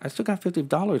 $50. I'm like, I still got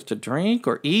 $50 to drink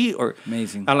or eat or.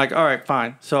 Amazing. I'm like, all right,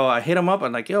 fine. So I hit him up.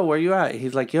 I'm like, yo, where you at?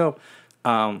 He's like, yo,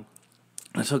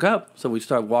 let's hook up. So we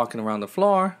start walking around the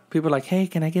floor. People are like, hey,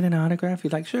 can I get an autograph?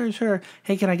 He's like, sure.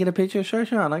 Hey, can I get a picture? Sure.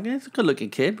 I'm like, he's a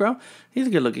good-looking kid, bro. He's a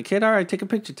good-looking kid. All right, take a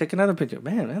picture. Take another picture.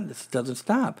 Man, this doesn't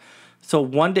stop. So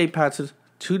 1 day passes,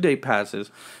 2 day passes,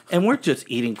 and we're just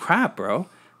eating crap, bro.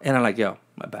 And I'm like, yo,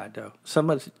 my bad, though.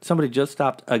 Somebody just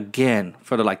stopped again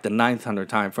for the 900th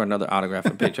time for another autograph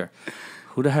and picture.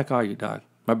 Who the heck are you, dog?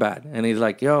 My bad. And he's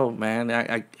like, yo, man,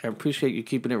 I appreciate you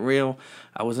keeping it real.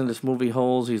 I was in this movie,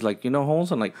 Holes. He's like, you know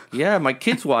Holes? I'm like, yeah, my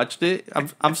kids watched it.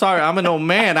 I'm sorry, I'm an old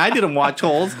man. I didn't watch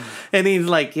Holes. And he's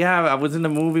like, yeah, I was in the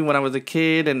movie when I was a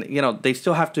kid. And, you know, they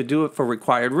still have to do it for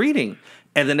required reading.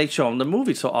 And then they show them the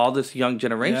movie. So all this young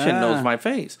generation knows my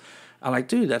face. I'm like,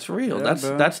 dude, that's real. Yeah,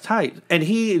 that's tight. And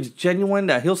he is genuine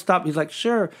that he'll stop. He's like,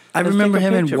 sure. I remember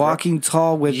him in Walking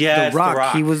Tall with The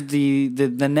Rock. He was the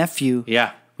nephew.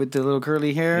 Yeah. With the little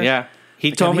curly hair. Yeah.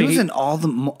 He told me he was in all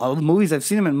the movies. I've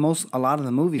seen him in a lot of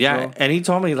the movies. Yeah, bro. and he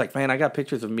told me, he's like, man, I got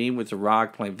pictures of me with The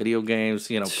Rock playing video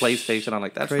games, you know, PlayStation. I'm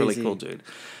like, that's really cool, dude.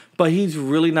 But he's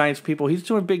really nice people. He's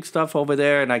doing big stuff over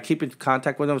there, and I keep in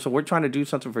contact with him. So we're trying to do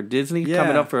something for Disney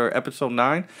coming up for episode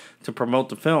 9 to promote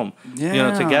the film, you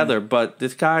know, together. But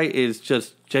this guy is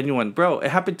just genuine. Bro,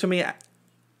 it happened to me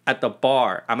at the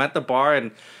bar. I'm at the bar,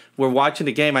 and we're watching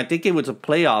the game. I think it was the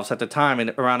playoffs at the time,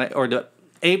 and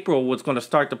April was going to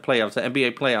start the playoffs, the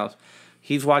NBA playoffs.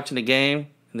 He's watching the game,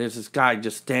 and there's this guy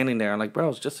just standing there. I'm like,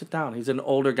 bro, just sit down. He's an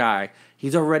older guy.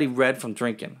 He's already red from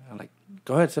drinking. I'm like,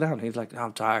 go ahead, sit down. He's like,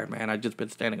 I'm tired, man. I've just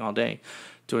been standing all day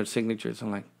doing signatures.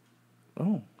 I'm like,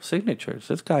 oh, signatures.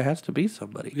 This guy has to be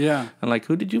somebody. Yeah. I'm like,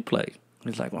 who did you play?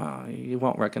 He's like, wow, you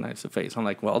won't recognize the face. I'm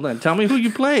like, well, then tell me who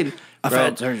you played. I've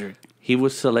had surgery. He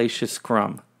was Salacious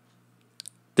Crumb,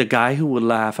 the guy who would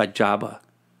laugh at Jabba.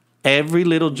 Every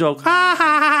little joke. Ha, ha,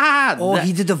 ha, ha. Oh,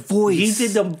 he did the voice. He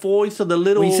did the voice of the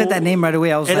little... When you said that name right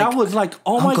away, I was I was like,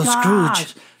 oh, Uncle my gosh.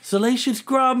 Scrooge. Salacious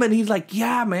Crumb, and he's like,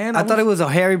 yeah, man. I thought it was a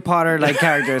Harry Potter like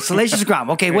character. Salacious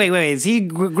Crumb. Okay, wait. Is he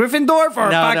Gryffindor or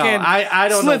fucking I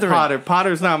don't Slytherin? know Potter.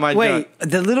 Potter's not my joke.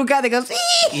 The little guy that goes,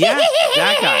 yeah,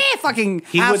 that guy. Fucking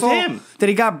he asshole was him. that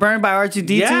he got burned by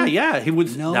R2-D2? Yeah, he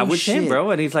was. No that was shit. him,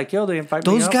 bro. And he's like, yo, they invite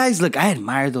me Those up. guys, look, I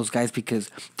admire those guys because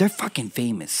they're fucking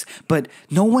famous, but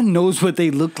no one knows what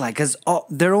they look like because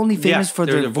they're only famous for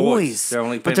their voice. They're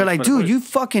only but they're like, dude, you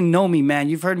fucking know me, man.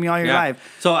 You've heard me all your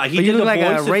life. So he but did the like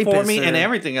voices for me and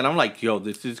everything, and I'm like, yo,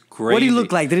 this is crazy. What do you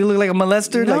look like? Did he look like a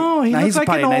molester? No, he looks he's like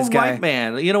probably an a nice old guy. white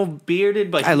man. You know,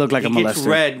 bearded, but I look like he a gets molester.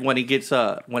 red when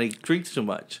he drinks too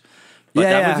much. But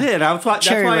that was it. That's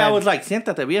why I was like,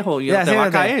 siéntate viejo, te va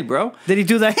a caer, bro. Did he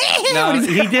do that? No,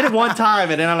 he did it one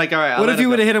time, and then I'm like, all right. What if you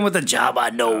would have hit him with a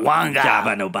Jabba no Wanga?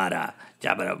 Jabba no bada.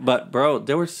 Jabba no. But bro,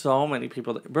 there were so many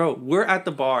people. Bro, we're at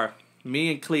the bar,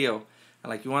 me and Cleo. I'm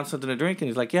like, you want something to drink? And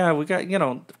he's like, yeah, we got,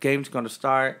 the game's going to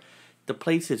start. The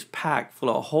place is packed full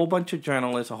of a whole bunch of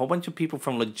journalists, a whole bunch of people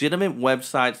from legitimate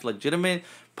websites, legitimate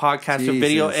podcasts and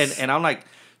video. And I'm like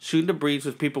shooting the breeze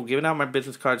with people, giving out my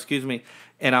business card,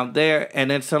 and I'm there.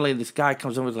 And then suddenly this guy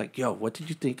comes over and is like, yo, what did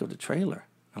you think of the trailer?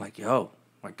 I'm like, yo,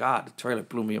 my God, the trailer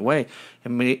blew me away.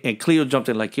 And Cleo jumped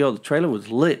in like, yo, the trailer was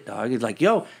lit, dog. He's like,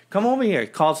 yo, come over here. He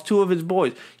calls two of his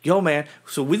boys. Yo, man,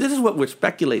 so this is what we're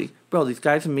speculating. Bro, these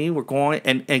guys and me, we're going,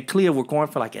 and Cleo, we're going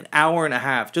for like an hour and a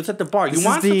half just at the bar. This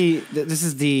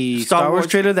is the Star Wars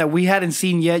trailer that we hadn't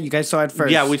seen yet. You guys saw it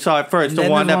first. Yeah, we saw it first. The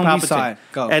one that Palpatine. We saw it.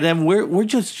 Go. And then we're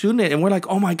just shooting it, and we're like,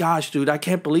 oh my gosh, dude, I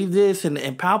can't believe this. And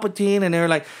Palpatine, and they're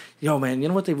like, yo, man, you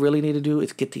know what they really need to do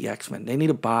is get the X-Men. They need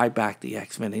to buy back the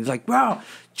X-Men. And he's like, bro,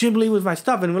 Jim Lee was my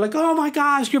stuff. And we're like, oh my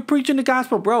gosh, you're preaching the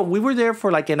gospel. Bro, we were there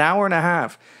for like an hour and a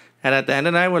half. And at the end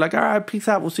of the night, we're like, all right, peace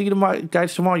out. We'll see you tomorrow,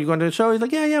 guys, tomorrow. You going to the show? He's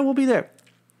like, yeah, we'll be there.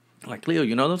 I'm like, Leo,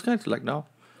 you know those guys? He's like, no.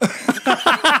 So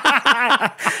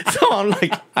I'm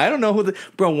like, I don't know who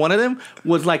bro, one of them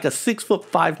was like a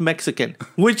 6'5" Mexican,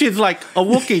 which is like a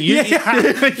Wookiee.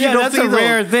 That's a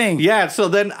rare thing. Yeah, so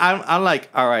then I'm like,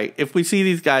 all right, if we see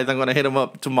these guys, I'm gonna hit them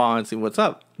up tomorrow and see what's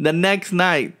up. The next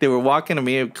night, they were walking to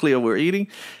me and Cleo were eating.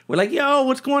 We're like, yo,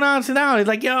 what's going on? Sit down. He's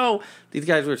like, yo, these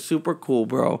guys were super cool,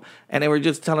 bro. And they were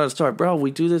just telling us a story. Bro,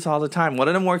 we do this all the time. One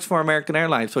of them works for American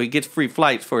Airlines, so he gets free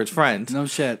flights for his friends. No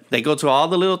shit. They go to all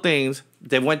the little things.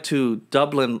 They went to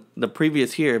Dublin the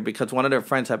previous year because one of their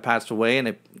friends had passed away,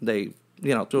 and they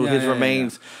threw his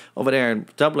remains over there in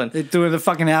Dublin. They threw in the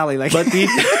fucking alley. But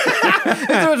these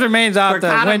they threw his remains out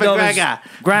the window of his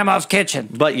grandma's kitchen.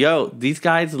 But yo, these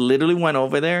guys literally went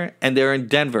over there, and they're in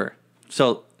Denver,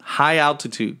 so high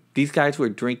altitude. These guys were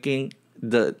drinking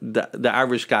the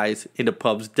Irish guys in the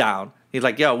pubs down. He's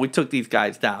like, yo, we took these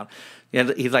guys down.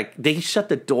 And he's like, they shut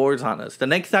the doors on us. The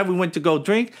next time we went to go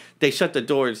drink, they shut the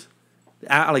doors.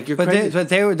 Like, you're crazy. But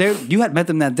they were there. You had met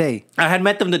them that day. I had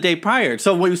met them the day prior.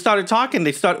 So when we started talking,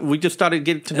 we just started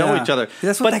getting to know each other.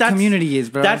 That's what that community is,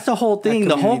 bro. That's the whole thing.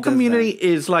 The whole community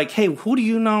is like, hey, who do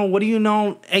you know? What do you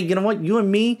know? Hey, you know what? You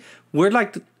and me, we're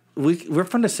like, we're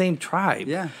from the same tribe.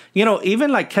 Yeah.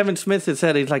 Even like Kevin Smith has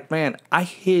said, he's like, man, I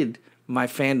hid my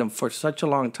fandom for such a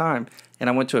long time. And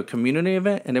I went to a community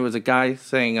event, and there was a guy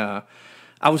saying,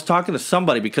 I was talking to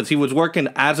somebody because he was working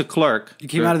as a clerk. You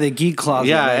came out of the geek closet.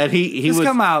 Yeah, and he was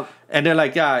come out. And they're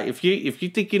like, yeah, if you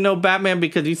think you know Batman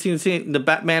because you've seen the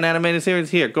Batman animated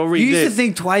series, here, go read this. You used to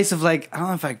think twice of like, I don't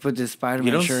know if I could put this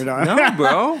Spider-Man shirt on. No,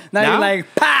 bro. now you're like,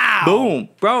 pow! Boom.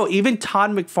 Bro, even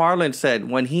Todd McFarlane said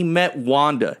when he met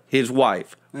Wanda, his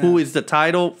wife, who is the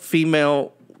title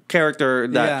female character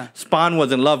that Spawn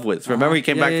was in love with. Remember, he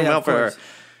came back from hell for her.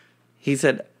 He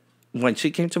said, when she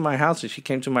came to my house and she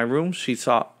came to my room, she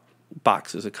saw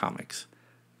boxes of comics.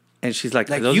 And she's like,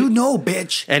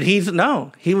 bitch. And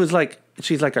he was like,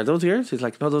 she's like, are those yours? He's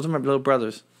like, no, those are my little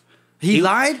brothers. He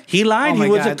lied? He lied. Oh he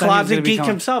was a closet geek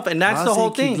himself. And that's the whole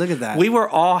thing. Look at that. We were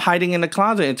all hiding in the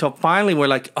closet until finally we're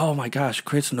like, oh my gosh,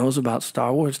 Chris knows about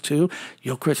Star Wars too.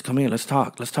 Yo, Chris, come here. Let's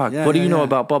talk. Yeah, what do you know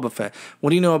about Boba Fett?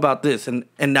 What do you know about this? And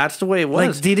that's the way it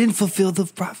was. Like, they didn't fulfill the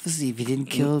prophecy if he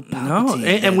didn't kill Palpatine. No,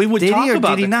 and we would talk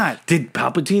about it. Did he not? Did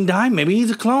Palpatine die? Maybe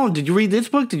he's a clone. Did you read this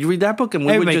book? Did you read that book? And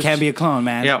everybody can't be a clone,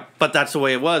 man. Yeah, but that's the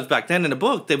way it was back then in the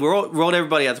book. They wrote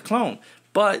everybody as a clone.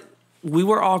 But we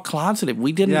were all closeted.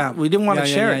 We didn't want to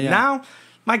share it. Now,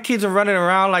 my kids are running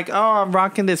around like, oh, I'm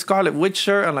rocking this Scarlet Witch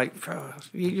shirt. I'm like, bro,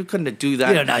 you couldn't do that.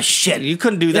 You don't know shit. You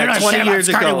couldn't do that 20 years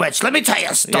ago. Scarlet Witch. Let me tell you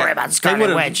a story about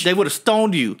Scarlet Witch. They would have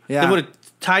stoned you. Yeah. They would have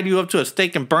tied you up to a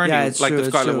stake and burned you like the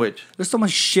Scarlet Witch. There's so much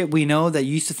shit we know that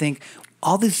you used to think,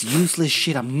 all this useless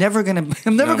shit, I'm never gonna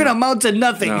amount to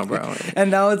nothing. No, bro. And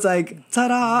now it's like,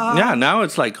 ta-da! Yeah, now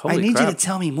it's like, holy crap. I need you to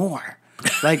tell me more.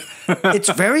 Like, it's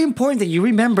very important that you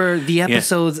remember the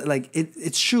episodes. Yeah. Like,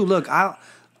 it's true. Look, I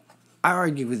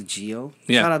argue with Gio.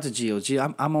 Yeah. Shout out to Gio.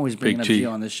 Gio, I'm always bringing up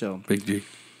Gio on this show. Big G.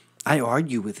 I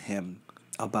argue with him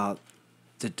about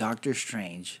the Doctor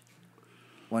Strange,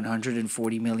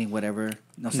 140 million, whatever.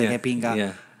 No sé qué pinga.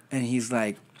 Yeah. And he's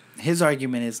like, his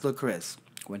argument is, look, Chris,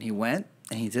 when he went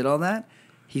and he did all that,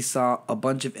 he saw a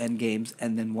bunch of end games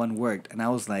and then one worked. And I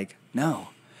was like, no.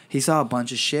 He saw a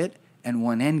bunch of shit and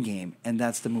one end game, and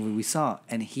that's the movie we saw.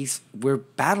 And we're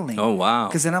battling. Oh, wow.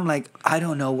 Because then I'm like, I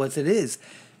don't know what it is.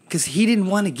 Because he didn't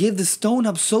want to give the stone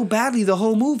up so badly the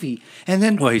whole movie. And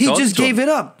then he just gave it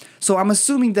up. So I'm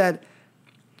assuming that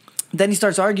then he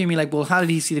starts arguing me like, well, how did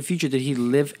he see the future? Did he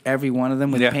live every one of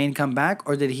them with pain come back?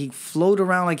 Or did he float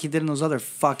around like he did in those other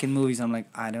fucking movies? I'm like,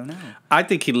 I don't know. I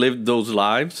think he lived those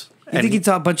lives. You think he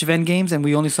saw a bunch of end games and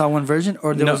we only saw one version?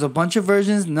 Or there was a bunch of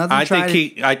versions, nothing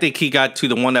I think he got to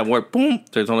the one that worked. Boom,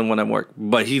 there's only one that worked.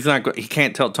 But he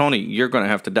can't tell Tony, you're going to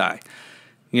have to die.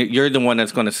 You're the one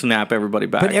that's going to snap everybody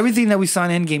back. But everything that we saw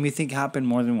in Endgame, you think happened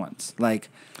more than once. Like,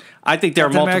 I think there are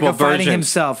multiple America versions. Fighting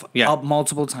himself up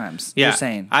multiple times. Yeah. You're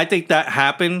saying. I think that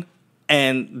happened,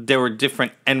 and there were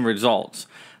different end results.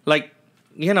 Like,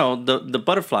 the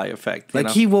butterfly effect.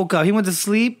 Like, he woke up. He went to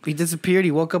sleep. He disappeared.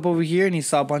 He woke up over here, and he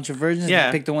saw a bunch of versions, and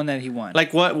he picked the one that he wanted.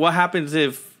 Like, what happens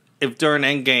if during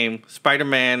Endgame,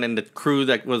 Spider-Man and the crew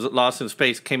that was lost in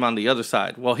space came on the other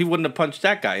side? Well, he wouldn't have punched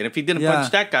that guy. And if he didn't punch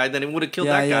that guy, then it would have killed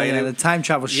that guy. Yeah, the time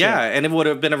travel shit. Yeah, and it would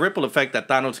have been a ripple effect that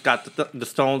Thanos got the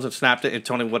stones and snapped it, and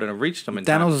Tony wouldn't have reached him in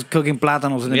time. Thanos was cooking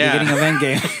plátanos in the beginning of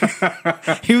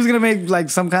Endgame. He was going to make,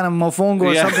 like, some kind of mofongo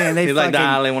or something, and He's like,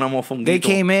 dale, una mofonguito. They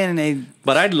came in, and they...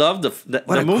 But I love the movie.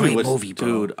 What a great movie, bro.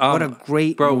 Dude, what a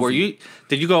great movie.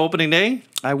 Did you go opening day?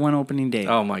 I went opening day.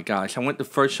 Oh my gosh. I went the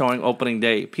first showing opening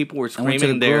day. People were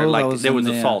screaming there like there was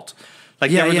assault.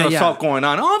 Like there was an assault going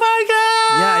on. Oh my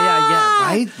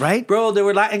God! Yeah. Right? Bro, they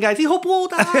were Latin guys. Hijo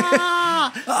puta!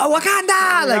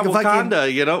 Wakanda! Like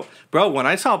Wakanda, Bro, when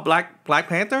I saw Black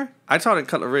Panther, I saw it in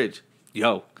Cutler Ridge.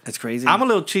 Yo. That's crazy. I'm a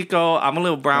little Chico. I'm a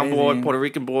little brown boy, Puerto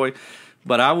Rican boy.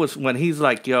 But when he's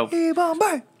like, yo,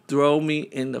 throw me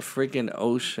in the freaking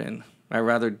ocean. I'd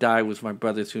rather die with my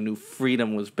brothers who knew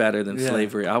freedom was better than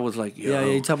slavery. I was like, yo. Yeah,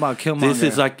 you talk about Killmonger. This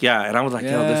is like, and I was like,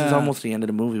 yo, this is almost the end of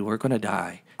the movie. We're going to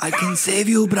die. I can save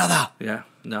you, brother. Yeah,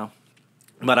 no.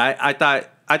 But I thought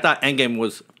Endgame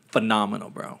was phenomenal,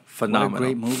 bro. Phenomenal. What a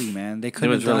great movie, man. They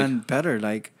couldn't have done better.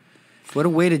 Like, what a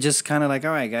way to just kind of like,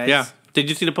 all right, guys. Yeah. Did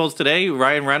you see the post today?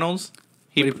 Ryan Reynolds?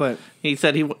 What did he put? He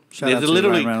said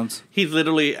Ryan Reynolds. He's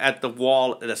literally at the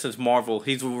wall that says Marvel.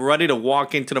 He's ready to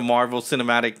walk into the Marvel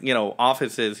cinematic,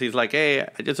 offices. He's like, hey,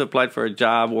 I just applied for a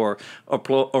job or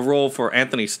a role for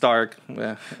Anthony Stark.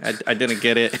 Yeah, I didn't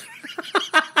get it.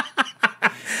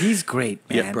 He's great,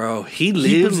 man. Yeah, bro. He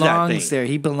lives that thing. There.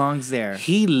 He belongs there.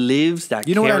 He lives that.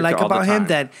 You know what I like about him?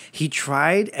 That he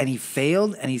tried and he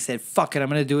failed and he said, fuck it, I'm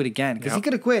going to do it again. Because he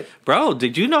could have quit. Bro,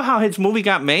 did you know how his movie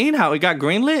got made? How it got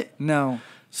greenlit? No.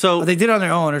 So they did it on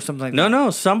their own or something like that. No.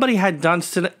 Somebody had done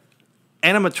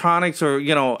animatronics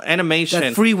or, animation.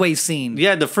 That freeway scene.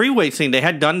 Yeah, the freeway scene. They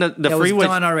had done the freeway. Was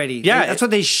done already. Yeah. That's what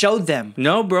they showed them.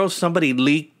 No, bro. Somebody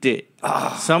leaked it.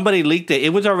 Oh. Somebody leaked it. It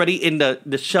was already in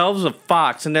the shelves of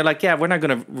Fox, and they're like, "Yeah, we're not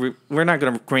gonna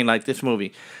greenlight this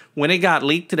movie." When it got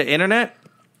leaked to the internet,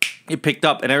 it picked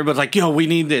up, and everybody's like, "Yo, we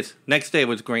need this." Next day, it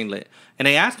was greenlit, and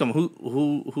they asked him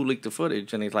who leaked the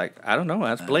footage, and he's like, "I don't know.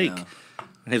 Ask Blake."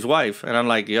 His wife, and I'm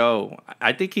like, yo,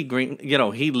 I think he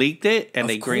leaked it, and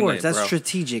they greenlit it, that's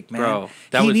strategic, man. Bro,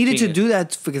 he needed to do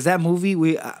that because that movie,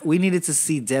 we needed to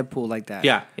see Deadpool like that.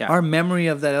 Yeah. Our memory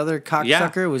of that other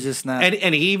cocksucker was just not.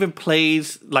 And he even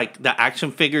plays like the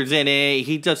action figures in it.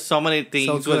 He does so many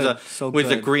things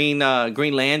with a Green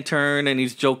Lantern, and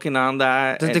he's joking on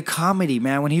that. The comedy,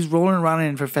 man, when he's rolling around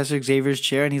in Professor Xavier's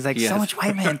chair, and he's like, so much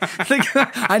white man. Like,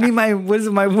 I need my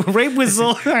rape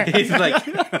whistle. He's like,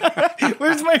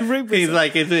 where's my rape whistle? He's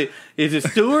like, is it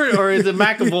Stewart or is it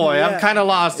McAvoy? I'm kind of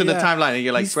lost in the timeline. And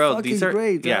you're like, bro, these are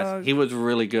great. Yes, he was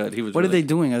really good. What are they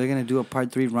doing? Are they going to do a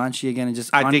part 3 raunchy again and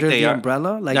just under the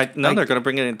umbrella? They're going to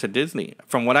bring it into Disney.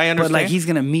 From what I understand, but like he's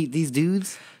going to meet these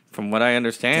dudes. From what I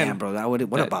understand, damn, bro,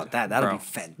 what about that? That'll be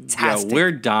fantastic. Yeah,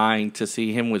 we're dying to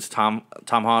see him with Tom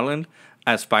Holland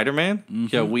as Spider-Man. Mm-hmm.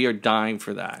 Yeah, we are dying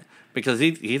for that because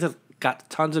he's got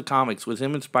tons of comics with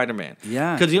him and Spider-Man.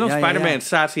 Yeah. Because Spider-Man's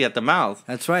sassy at the mouth.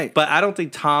 That's right. But I don't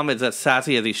think Tom is as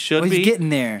sassy as he should be. He's getting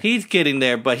there. He's getting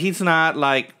there, but he's not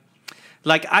like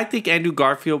I think Andrew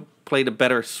Garfield played a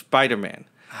better Spider-Man.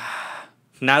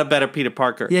 Not a better Peter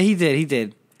Parker. Yeah, he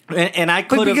did. And I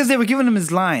could But because they were giving him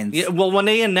his lines. Yeah, well, when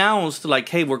they announced, like,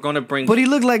 hey, we're going to bring... But he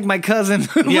looked like my cousin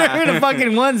wearing a fucking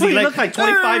onesie. Well, he looked like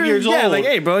 25 years old. Yeah, like,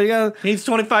 hey, bro, you got... He's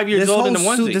 25 years old in the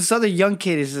onesie. This other young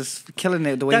kid is just killing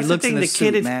it the way he looks in the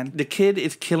suit, man. The kid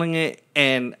is killing it.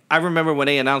 And I remember when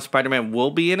they announced Spider-Man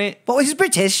will be in it. But he's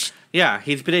British. Yeah,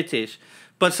 he's British.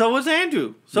 But so was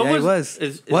Andrew. So yeah, he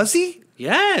was. Was he?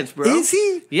 Yes, bro. Is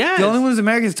he? Yes. The only one who's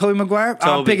American is Tobey Maguire?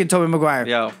 I'm picking Tobey Maguire.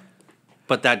 Yo.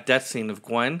 But that death scene of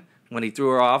Gwen, when he threw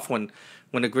her off, when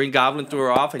the Green Goblin threw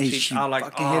her off, and she like,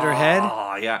 fucking hit her head.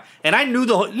 Oh yeah, and I knew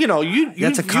the whole.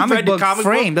 That's a comic book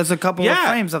frame. That's a couple of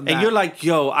frames of that. And you're like,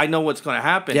 yo, I know what's gonna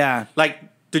happen. Yeah, like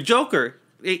the Joker.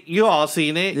 You all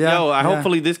seen it. Yeah,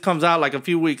 hopefully this comes out like a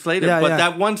few weeks later. Yeah, but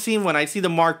that one scene when I see the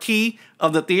marquee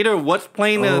of the theater, what's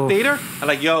playing in the theater, I'm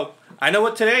like, yo, I know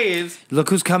what today is. Look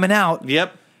who's coming out.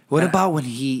 Yep. What about when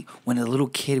a little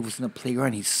kid was in the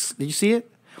playground? Did you see it?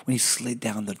 When he slid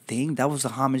down the thing, that was a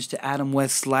homage to Adam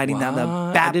West sliding down the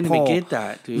bat I didn't pole. even get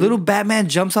that, dude. Little Batman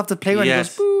jumps off the playground.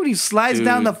 Yes. He goes, boo, he slides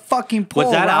down the fucking pole.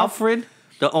 Was that Alfred?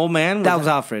 The old man? That was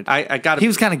Alfred. I got it. He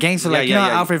was kind of gangster, like, you know how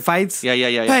Alfred fights? Yeah.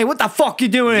 Hey, what the fuck you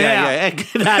doing here? Yeah.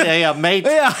 Get out of here, mate.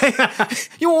 Yeah.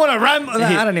 You want to run?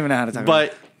 I don't even know how to talk about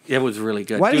it. But it was really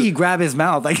good. Why did he grab his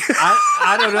mouth? Like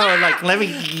I don't know. Like, let me.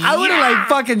 I would have like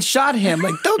fucking shot him.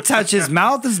 Like, don't touch his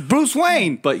mouth. This is Bruce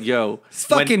Wayne. But yo, it's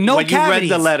fucking no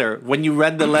cavities. When you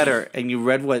read the letter and you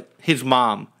read what his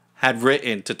mom had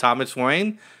written to Thomas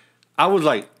Wayne, I was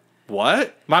like,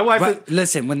 what? My wife.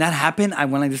 Listen, when that happened, I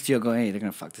went like this to you. I go, hey, they're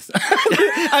gonna fuck this up.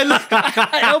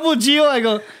 I elbowed Gio. I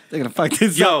go, they're gonna fuck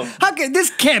this up. How can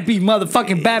this can't be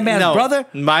motherfucking Batman's brother?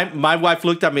 My wife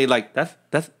looked at me like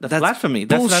that's blasphemy.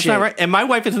 That's not right. And my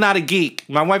wife is not a geek.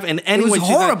 My wife and anyway, it was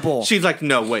horrible. She's like,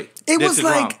 no way. It was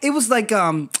like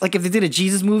if they did a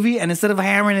Jesus movie and instead of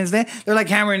hammering his head, they're like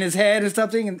hammering his head or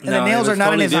something, and the nails are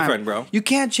not in his arm. Bro. You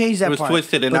can't change that. It was part.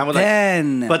 twisted, and I was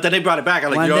like, but then they brought it back. I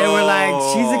was like, yo, they were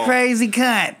like, she's a crazy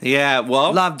cunt. Yeah,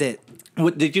 well, loved it.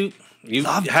 What did you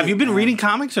have you been reading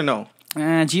comics or no?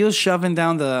 Gio's shoving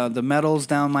down the medals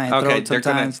down my throat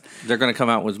sometimes. They're gonna come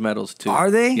out with medals too.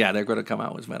 Are they? Yeah, they're gonna come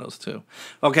out with medals too.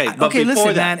 Okay, but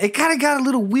listen, man, it kind of got a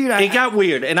little weird. It got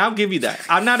weird, and I'll give you that.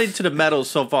 I'm not into the medals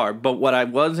so far, but what I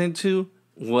was into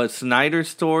was Snyder's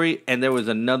story, and there was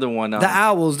another one. The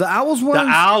Owls. The Owls one.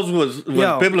 The Owls was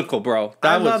biblical, bro.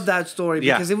 I love that story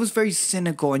because it was very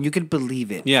cynical, and you could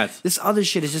believe it. Yes. This other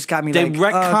shit has just got me. They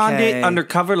retconned it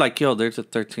undercover, like, yo, there's a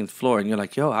 13th floor, and you're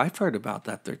like, yo, I've heard about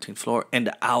that 13th floor, and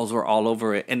the owls were all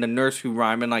over it, and the nursery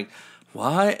rhyming like,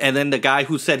 what? And then the guy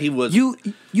who said he was you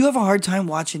have a hard time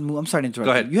watching. I'm sorry to interrupt.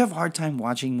 Go ahead. You have a hard time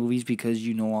watching movies because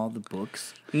you know all the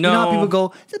books. No, you know how people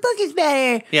go, the book is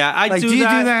better. Yeah, I like, do you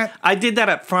that. do that. I did that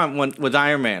up front with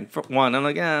Iron Man for one. I'm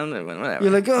like, whatever.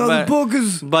 You're like, the book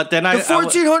is. But then the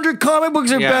 1,400 comic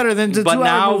books are better than the 2 hour movie. But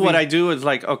now what I do is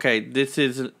like, okay, this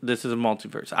is a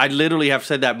multiverse. I literally have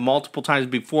said that multiple times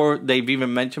before they've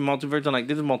even mentioned multiverse. I'm like,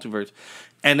 this is multiverse.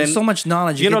 And then there's so much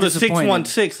knowledge. You know the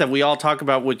 616 that we all talk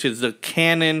about, which is the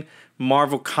canon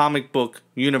Marvel comic book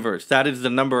universe. That is the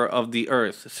number of the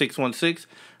Earth, 616.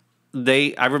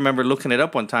 I remember looking it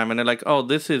up one time, and they're like, "Oh,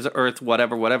 this is Earth,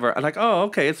 whatever." I'm like, "Oh,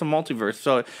 okay, it's a multiverse."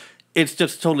 So it's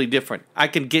just totally different. I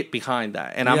can get behind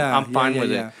that, and I'm fine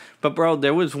with it. But bro,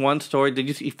 there was one story. Did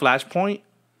you see Flashpoint?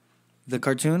 The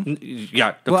cartoon?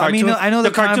 Yeah, the cartoon. I know the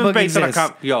cartoon based on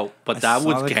a but that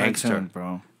was gangster, cartoon,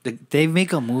 bro. They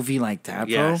make a movie like that,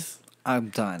 bro. Yes. I'm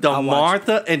done. The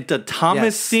Martha and the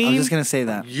Thomas scene. I was just gonna say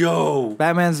that. Yo,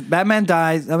 Batman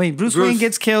dies. I mean, Bruce Wayne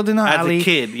gets killed in the alley as a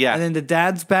kid. Yeah, and then the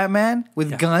dad's Batman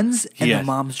with guns, and the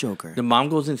mom's Joker. The mom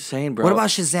goes insane, bro. What about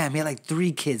Shazam? He had like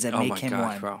 3 kids that make him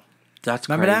one. Bro. That's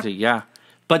crazy. That? Yeah,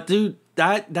 but dude,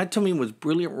 that to me was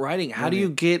brilliant writing. How do you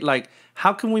get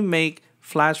how can we make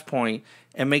Flashpoint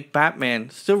and make Batman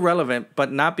still relevant,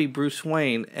 but not be Bruce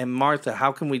Wayne and Martha?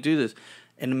 How can we do this?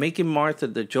 And making Martha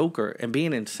the Joker and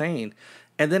being insane.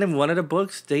 And then in one of the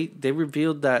books, they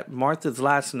revealed that Martha's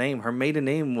last name, her maiden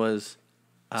name was...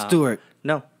 Stewart.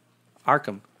 No,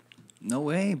 Arkham. No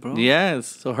way, bro. Yes.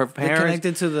 So her parents... They're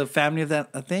connected to the family of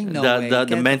that thing? No way.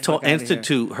 The mental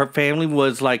institute. Her family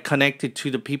was connected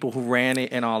to the people who ran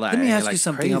it and all that. Let me ask you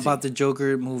something about the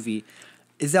Joker movie.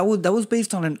 Is that was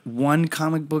based on one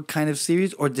comic book kind of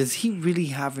series, or does he really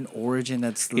have an origin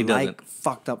that's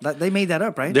fucked up? They made that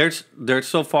up, right? There's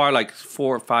so far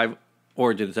 4 or 5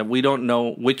 origins that we don't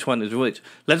know which one is which.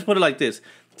 Let's put it like this: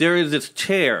 there is this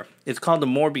chair. It's called the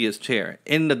Morbius chair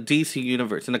in the DC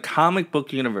universe, in the comic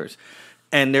book universe,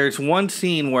 and there's one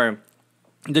scene where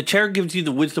the chair gives you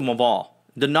the wisdom of all,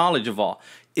 the knowledge of all.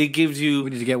 It gives you we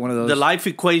need to get one of those. The life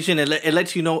equation. It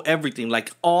lets you know everything,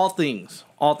 like all things.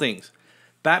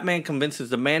 Batman convinces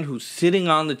the man who's sitting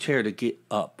on the chair to get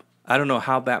up. I don't know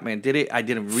how Batman did it. I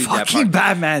didn't read that part. Fucking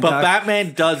Batman, but dog.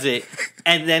 Batman does it,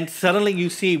 and then suddenly you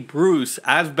see Bruce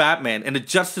as Batman and the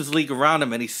Justice League around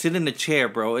him, and he's sitting in a chair,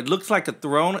 bro. It looks like a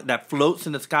throne that floats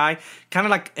in the sky, kind of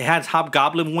like it has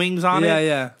hobgoblin wings on it. Yeah,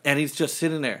 yeah. And he's just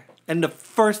sitting there. And the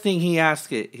first thing he asks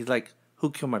he's like, "Who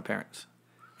killed my parents?"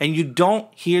 And you don't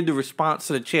hear the response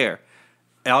to the chair.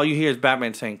 And all you hear is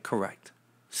Batman saying, "Correct."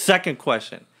 Second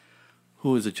question,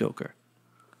 who is the Joker?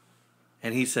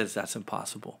 And he says, "That's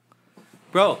impossible."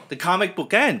 Bro, the comic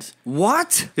book ends.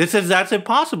 What? It says that's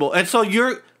impossible. And so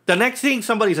the next thing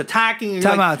somebody's attacking.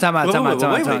 Time out.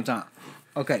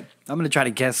 Okay, I'm going to try to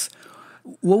guess.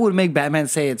 What would make Batman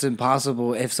say it's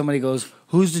impossible if somebody goes,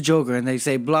 "Who's the Joker?" and they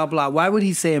say blah blah? Why would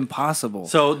he say impossible?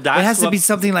 So it has to be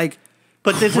something like.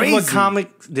 But this crazy.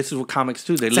 is what comics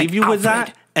do. They leave like you with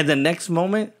Alfred. that, and the next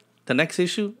moment, the next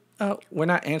issue, we're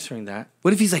not answering that.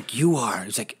 What if he's like, "You are"?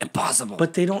 It's like impossible.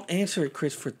 But they don't answer it,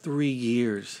 Chris, for 3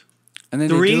 years. And then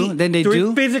they do. Then they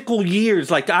do. 3 physical years.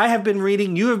 Like I have been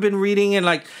reading, you have been reading, and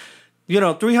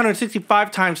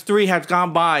 365 times 3 has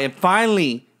gone by, and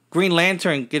finally Green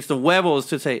Lantern gets the Webbles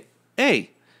to say,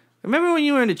 "Hey, remember when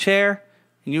you were in the chair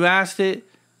and you asked it?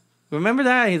 Remember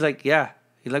that?" And he's like, "Yeah."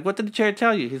 He's like, "What did the chair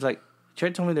tell you?" He's like, "The chair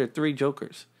told me there are 3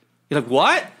 Jokers." He's like,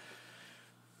 "What?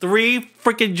 3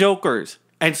 freaking Jokers."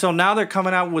 And so now they're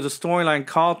coming out with a storyline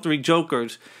called 3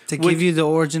 Jokers. To give you the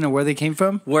origin of where they came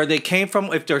from? Where they came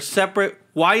from, if they're separate.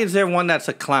 Why is there one that's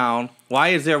a clown? Why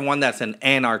is there one that's an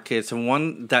anarchist and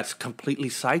one that's completely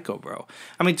psycho, bro?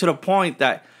 I mean, to the point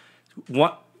that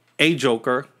a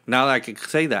Joker, now that I can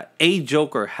say that, a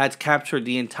Joker has captured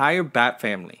the entire Bat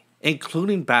family,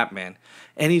 including Batman.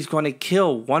 And he's going to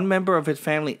kill one member of his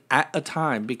family at a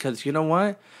time because you know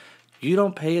what? You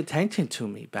don't pay attention to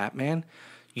me, Batman.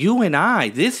 You and I,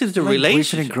 this is the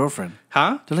relationship. Boyfriend and girlfriend.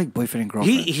 Huh? They're like boyfriend and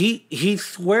girlfriend. He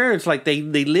swears like they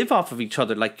live off of each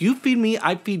other. Like you feed me,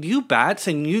 I feed you, Bats,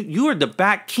 and you are the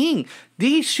Bat King.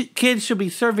 These kids should be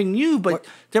serving you, but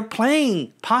they're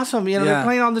playing possum. They're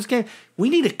playing on this game. We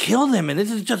need to kill them, and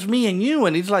this is just me and you.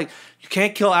 And he's like, you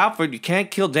can't kill Alfred, you can't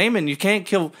kill Damon, you can't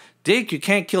kill Dick, you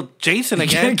can't kill Jason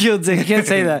again. You can't kill Dick. You can't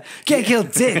say that. You can't kill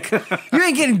Dick. You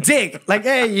ain't getting Dick. Like,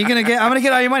 hey, I'm gonna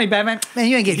get all your money, Batman. Man,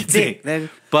 you ain't getting Dick.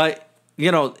 But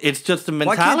it's just the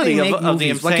mentality of the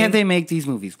insane. Why can't they make these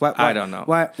movies? Why, I don't know.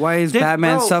 Why is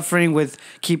Batman suffering with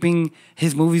keeping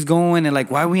his movies going? And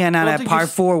like, why are we not at part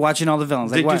 4 watching all the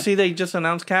villains? Like, did you see they just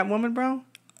announced Catwoman, bro?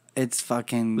 It's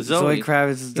fucking Zoe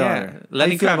Kravitz's daughter. Lenny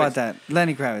How you feel Kravitz. about that?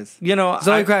 Lenny Kravitz.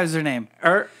 Zoe Kravitz is her name.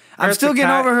 I'm still getting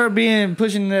over her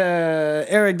pushing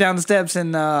Eric down the steps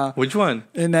in which one?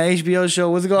 In the HBO show.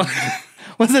 What's it called?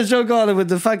 What's that show called with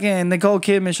the fucking Nicole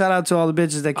Kidman? Shout out to all the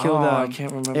bitches that killed I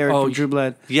can't remember. Eric from True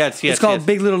Blood. Yes. It's called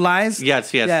Big Little Lies.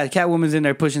 Yes. Yeah, Catwoman's in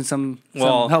there pushing some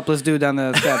helpless dude down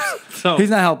the steps. He's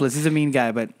not helpless. He's a mean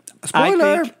guy, but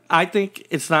spoiler. I think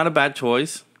it's not a bad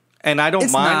choice. And I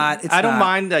don't mind. I don't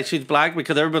mind that she's black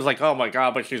because everybody's like, "Oh my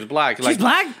god, but she's black." She's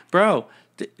black, bro.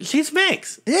 She's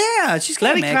mixed. Yeah, she's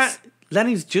kind of mixed.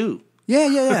 Lenny's Jew.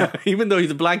 Yeah. Even though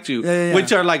he's a black Jew,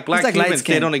 which are like black humans,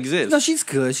 they don't exist. No, she's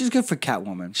good. She's good for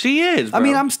Catwoman. She is. Bro. I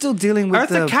mean, I'm still dealing with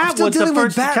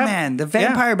Batman, the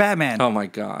vampire Batman. Oh my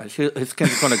gosh, his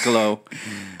skin's gonna glow.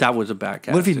 That was a bad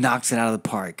cat. What if he knocks it out of the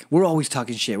park? We're always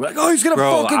talking shit. We're like, "Oh, he's gonna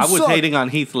fucking I was suck." hating on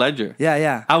Heath Ledger.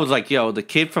 Yeah. I was like, "Yo, the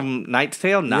kid from Knight's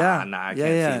Tale? Nah, I can't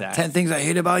see that." 10 things I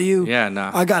hate about you. Yeah,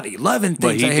 nah. I got 11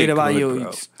 things I hate about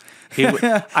you.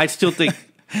 I still think.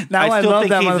 Now I love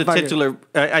that he's the motherfucker. titular.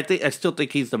 I still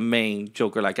think he's the main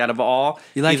Joker. Like out of all,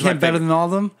 you like him better than all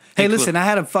of them. Hey, listen, I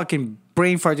had a fucking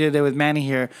brain fart the other day with Manny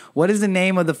here. What is the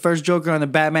name of the first Joker on the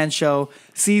Batman show?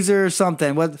 Caesar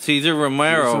something. What? Cesar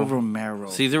Romero.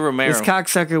 Cesar Romero. This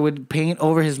cocksucker would paint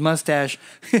over his mustache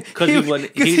because he didn't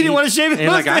want to shave his mustache.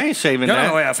 Like I ain't shaving that.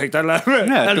 No, voy a afeitar la.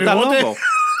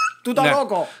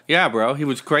 Yeah, bro. He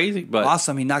was crazy, but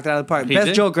awesome. He knocked it out of the park.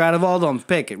 Best Joker out of all of them.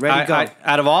 Pick it. Ready to go.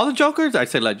 Out of all the Jokers, I'd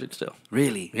say Ledger still.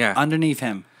 Really? Yeah. Underneath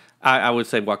him. I would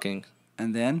say Joaquin.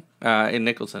 And then? In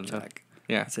Nicholson.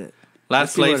 Yeah. That's it.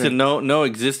 Last place in no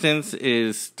existence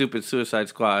is stupid Suicide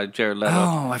Squad, Jared Leto.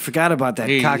 Oh, I forgot about that.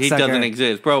 He doesn't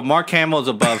exist, bro. Mark Hamill's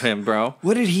above him, bro.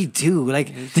 What did he do?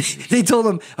 Like they told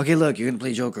him, okay, look, you're gonna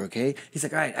play Joker, okay? He's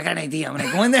like, all right, I got an idea. I'm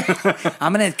gonna go in there.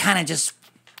 I'm gonna kind of just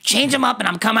change him up, and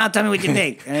I'm come out. Tell me what you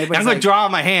think. I'm gonna draw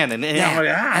on my hand, and then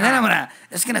I'm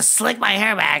just gonna slick my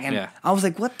hair back. And I was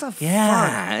like, what the fuck?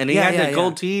 And he had the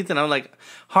gold teeth, and I'm like.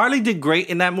 Harley did great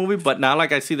in that movie, but now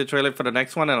like I see the trailer for the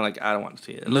next one, and I'm like, I don't want to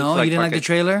see it. No, you didn't like the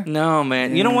trailer? No,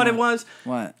 man. Yeah. You know what it was?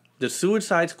 What? The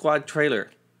Suicide Squad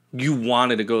trailer. You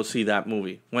wanted to go see that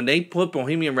movie. When they put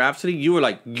Bohemian Rhapsody, you were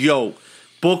like, yo,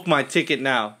 book my ticket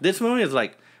now. This movie is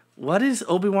like, what is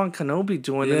Obi-Wan Kenobi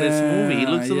doing in this movie? He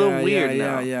looks a little weird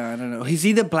now. Yeah, I don't know. Is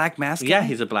he the Black Mask? Yeah,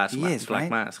 he's a Black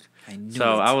Mask. I knew it.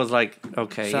 I was like,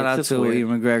 okay. Shout out to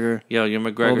Ewan McGregor. Yo,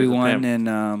 Ewan McGregor. Obi-Wan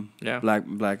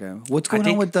and Black guy. What's going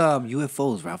on with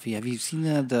UFOs, Ralphie? Have you seen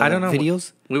the I don't know.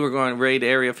 videos? We were going to raid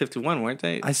Area 51, weren't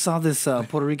they? I saw this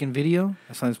Puerto Rican video.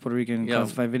 I saw this Puerto Rican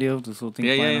classified video. This whole thing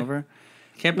flying over.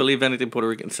 Can't believe anything Puerto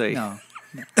Ricans say. No.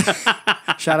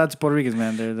 Shout out to Puerto Ricans,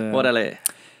 man. They're the... Orale.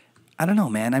 I don't know,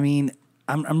 man. I mean,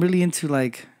 I'm really into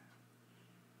like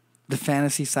the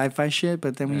fantasy sci-fi shit,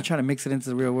 but then when you try to mix it into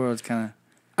the real world, it's kind of...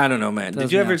 I don't know, man.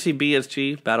 Did you ever see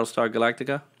BSG, Battlestar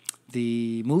Galactica?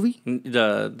 The movie?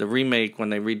 The remake when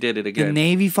they redid it again. The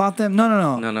Navy fought them?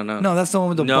 No. No, that's the one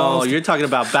with the balls. No, you're talking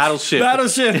about Battleship.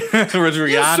 Battleship. It was Rihanna.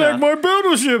 You sank my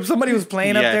battleship. Somebody was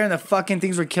playing up there and the fucking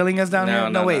things were killing us down here.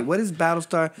 No, wait. What is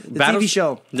Battlestar? The TV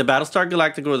show. The Battlestar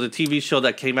Galactica was a TV show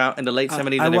that came out in the late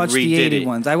 70s I and watched they redid the 80 it.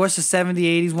 ones. I watched the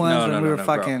 70s, 80s ones when we were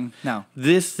fucking... Bro. No.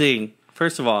 This thing...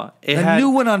 First of all, the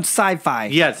new one on Sci-Fi.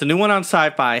 Yes, the new one on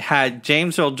Sci-Fi had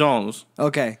James Earl Jones.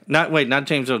 Okay. Not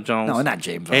James Earl Jones. No, not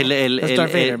James Earl. That's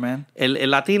Darth Vader, man. El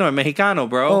Latino, el Mexicano,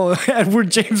 bro. Oh,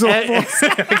 Edward James Earl.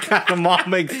 I got them all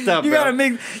mixed up, You gotta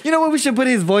mix... You know what? We should put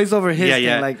his voice over his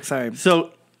thing. Like, sorry.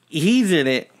 So, he's in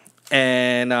it,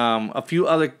 and a few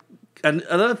other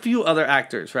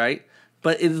actors, right?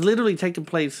 But it's literally taking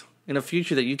place in a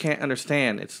future that you can't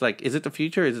understand. It's like, is it the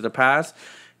future? Is it the past?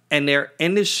 And they're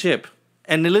in this ship.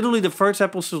 And literally the first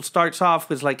episode starts off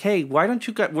with like, hey, why don't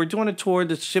you we're doing a tour.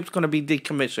 The ship's going to be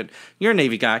decommissioned. You're a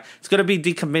Navy guy. It's going to be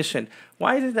decommissioned.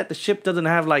 Why is it that the ship doesn't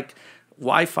have like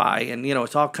Wi-Fi and,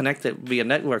 it's all connected via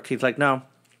network? He's like, no,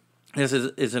 this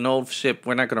is an old ship.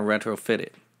 We're not going to retrofit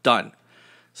it. Done.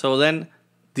 So then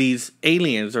these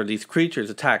aliens or these creatures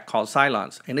attack called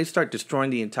Cylons, and they start destroying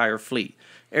the entire fleet.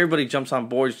 Everybody jumps on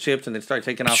board ships and they start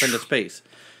taking off into space.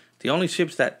 The only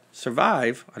ships that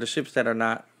survive are the ships that are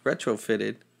not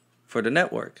retrofitted for the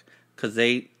network because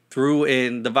they threw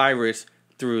in the virus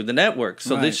through the network.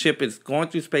 So this ship is going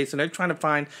through space and they're trying to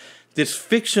find this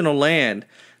fictional land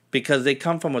because they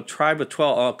come from a tribe of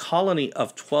 12, a colony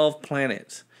of 12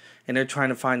 planets. And they're trying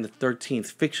to find the 13th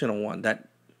fictional one that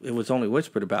it was only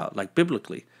whispered about, like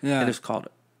biblically. Yeah. And it's called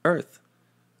Earth.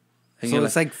 And so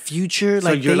it's like future,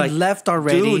 like they left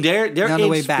already. Dude, they're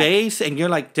in space, and you're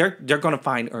like, they're gonna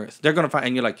find Earth. They're gonna find,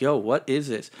 and you're like, yo, what is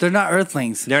this? They're not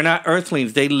Earthlings. They're not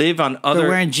Earthlings. They live on other. They're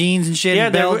wearing jeans and shit,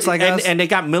 and belts like us. And they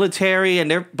got military,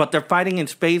 but they're fighting in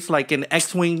space like an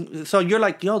X-wing. So you're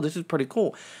like, yo, this is pretty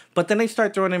cool. But then they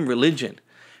start throwing in religion,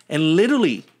 and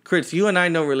literally, Chris, you and I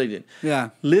know religion.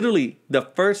 Yeah. Literally, the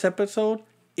first episode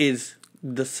is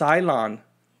the Cylon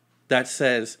that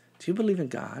says, "Do you believe in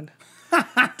God?"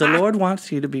 The Lord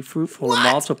wants you to be fruitful and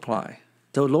multiply.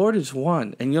 The Lord is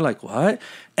one. And you're like, what?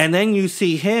 And then you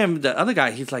see him, the other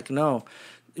guy, he's like, no,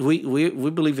 we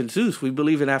believe in Zeus. We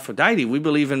believe in Aphrodite. We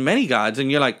believe in many gods. And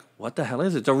you're like, what the hell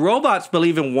is it? The robots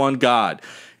believe in one God.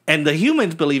 And the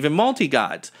humans believe in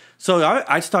multi-gods. So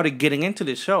I started getting into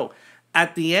this show.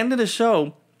 At the end of the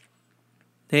show,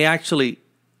 they actually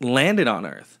landed on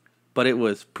Earth. But it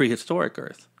was prehistoric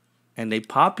Earth. And they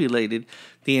populated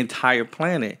the entire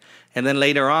planet. And then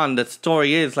later on, the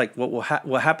story is like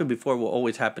what happened before will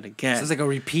always happen again. So it's like a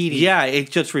repeating. Yeah, it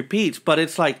just repeats. But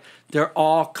it's like they're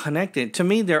all connected. To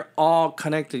me, they're all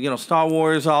connected. Star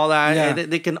Wars, all that. Yeah.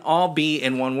 They can all be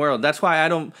in one world. That's why I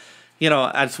don't...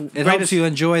 it helps you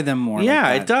enjoy them more. Yeah,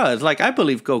 like it does. Like, I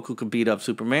believe Goku could beat up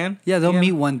Superman. Yeah, they'll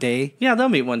meet one day. Yeah, they'll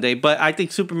meet one day. But I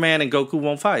think Superman and Goku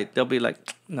won't fight. They'll be like,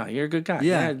 no, you're a good guy.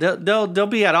 Yeah. They'll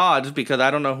be at odds because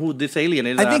I don't know who this alien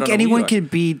is. I think anyone can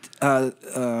beat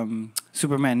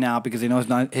Superman now because they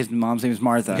know his mom's name is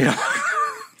Martha. Yeah.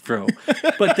 Bro.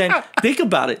 But then, think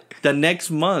about it. The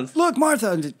next month... Look,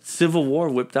 Martha! Civil War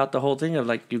whipped out the whole thing of,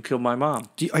 like, you killed my mom.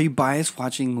 Are you biased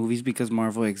watching movies because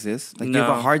Marvel exists? Like, do you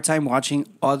have a hard time watching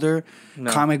other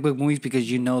comic book movies because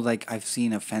like, I've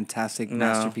seen a fantastic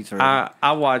masterpiece already?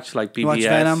 I watched, like, BBS. You watched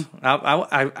Venom?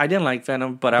 I didn't like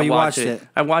Venom, but I watched it.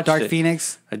 I watched Dark it.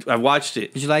 Phoenix? I watched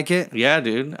it. Did you like it? Yeah,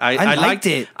 dude. I liked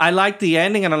it. I liked the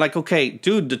ending, and I'm like, okay,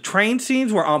 dude, the train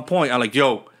scenes were on point. I'm like,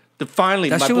 yo... Finally,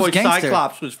 my boy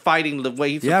Cyclops was fighting the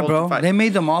way he's supposed to fight. They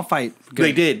made them all fight.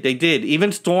 Good. They did.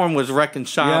 Even Storm was wrecking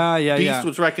shop. Beast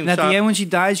was wrecking shop. And at the end, when she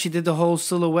died, she did the whole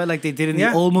silhouette like they did in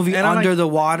the old movie, under the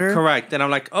water. Correct. And I'm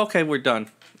like, okay, we're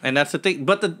done. And that's the thing.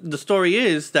 But the story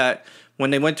is that when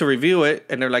they went to review it,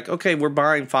 and they're like, okay, we're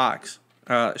buying Fox.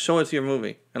 show us your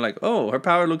movie. And like, oh, her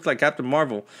power looks like Captain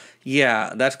Marvel.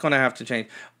 Yeah, that's going to have to change.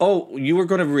 Oh, you were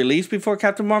going to release before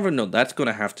Captain Marvel? No, that's going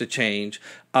to have to change.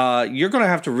 You're going to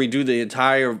have to redo the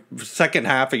entire second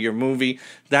half of your movie.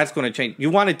 That's going to change. You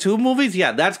wanted 2 movies?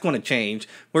 Yeah, that's going to change.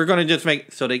 We're going to just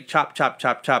make... So they chop.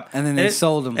 And then they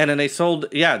sold them. And then they sold...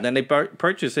 Yeah, then they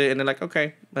purchased it. And they're like,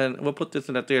 okay, and we'll put this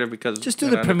in the theater because... Just do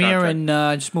the premiere and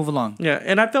just move along. Yeah,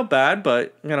 and I felt bad,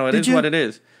 but, it is what it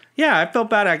is. Yeah, I felt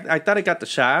bad. I thought it got the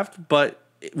shaft, but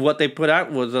what they put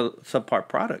out was a subpar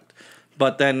product.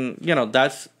 But then,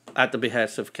 that's at the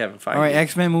behest of Kevin Feige. All right,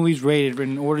 X-Men movies rated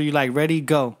in order you like. Ready,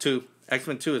 go. 2.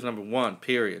 X-Men 2 is number 1,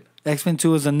 period. X-Men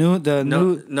 2 is new.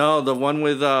 No, the one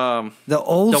with the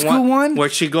old school one where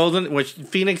she goes in, where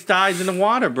Phoenix dies in the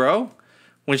water, bro.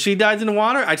 When she dies in the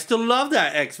water, I still love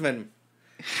that X-Men.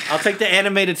 I'll take the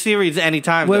animated series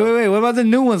anytime. Wait. What about the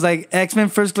new ones like X-Men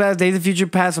First Class, Days of Future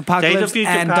Past, Apocalypse,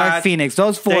 and Dark Phoenix?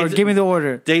 Those 4. Give me the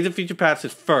order. Days of Future Past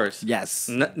is first. Yes.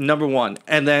 Number 1,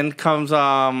 and then comes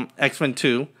X-Men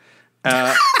 2.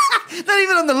 Not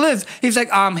even on the list. He's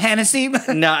like, Hennessy. No.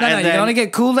 You can only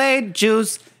get Kool-Aid,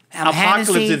 juice. Apocalypse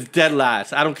Hennessy. is dead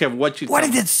last. I don't care what you. Why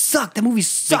did it suck? The movie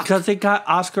sucked. Because they got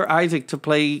Oscar Isaac to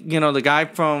play, the guy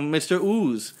from Mr.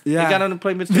 Ooze. Yeah. They got him to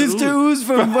play Mr. Mr. Ooze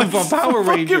from Power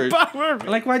Rangers.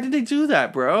 Like, why did they do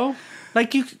that, bro?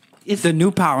 Like, the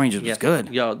new Power Rangers was good.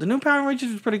 Yo, the new Power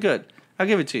Rangers was pretty good. I'll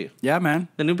give it to you. Yeah, man.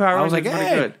 The new Power Rangers was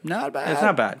pretty good. Not bad. It's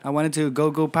not bad. I wanted to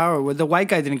go Power. Well, the white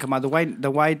guy didn't come out. The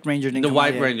white Ranger didn't come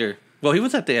out. The White Ranger. Well, he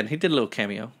was at the end. He did a little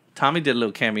cameo. Tommy did a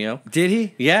little cameo. Did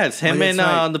he? Yeah, it's him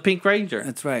and the Pink Ranger.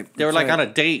 That's right. They were like on a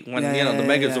date when the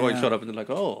Megazord showed up, and they're like,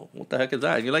 "Oh, what the heck is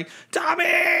that?" And you're like,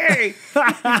 "Tommy,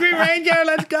 Green Ranger,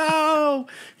 let's go!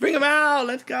 Bring him out,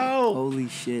 let's go!" Holy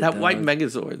shit! That white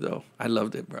Megazord though, I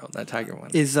loved it, bro. That tiger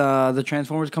one. Is the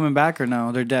Transformers coming back or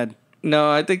no? They're dead.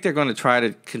 No, I think they're going to try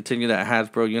to continue that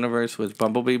Hasbro universe with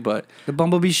Bumblebee, but... The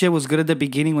Bumblebee shit was good at the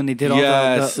beginning when they did all the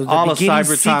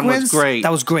Cybertron was great.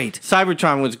 That was great.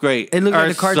 Cybertron was great. It looked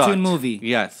like a cartoon movie.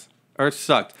 Yes. Earth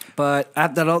sucked. But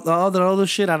after all that other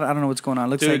shit, I don't know what's going on.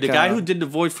 Looks Dude, like the guy who did the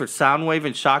voice for Soundwave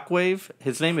and Shockwave,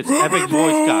 his name is Epic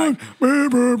Voice Guy.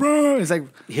 It's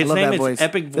like, his name is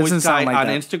Epic Voice Guy on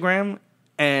Instagram,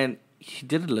 and he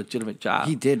did a legitimate job.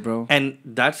 He did, bro. And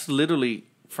that's literally...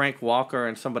 Frank Walker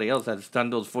and somebody else that's done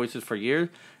those voices for years,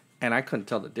 and I couldn't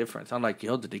tell the difference. I'm like,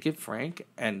 yo, did they get Frank?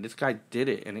 And this guy did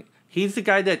it, and he's the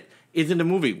guy that is in the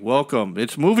movie. Welcome,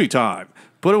 it's movie time.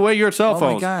 Put away your cell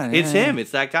phones. My God, it's him.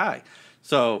 It's that guy.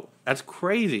 So that's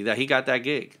crazy that he got that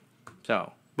gig.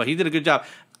 So, but he did a good job.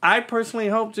 I personally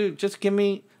hope to just give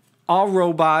me all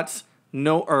robots,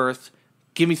 no Earth.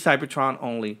 Give me Cybertron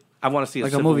only. I want to see a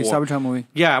Civil War. Cybertron movie.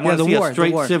 Yeah, I want to see a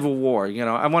straight Civil War.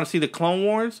 I want to see the Clone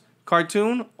Wars.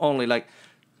 Cartoon only, like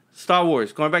Star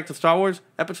Wars. Going back to Star Wars,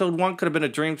 Episode 1 could have been a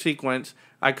dream sequence.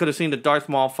 I could have seen the Darth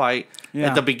Maul fight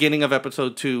at the beginning of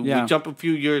Episode 2. We jump a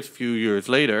few years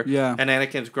later, and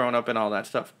Anakin's grown up and all that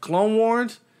stuff. Clone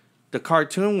Wars, the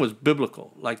cartoon was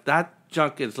biblical. Like, that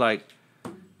junk is, like,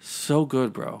 so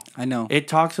good, bro. I know. It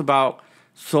talks about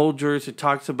soldiers. It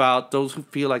talks about those who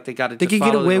feel like they got to. They can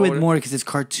get away with more because it's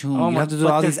cartoon. You have to do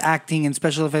all these acting and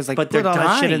special effects. Like, put all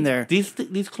that shit in there.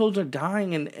 These clothes are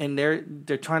dying, and they're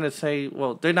trying to say,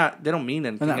 well, they're not. They don't mean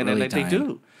anything, and really they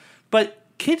do. But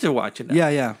kids are watching that.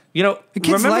 Yeah. The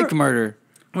kids like murder.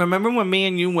 Remember when me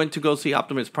and you went to go see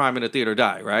Optimus Prime in the theater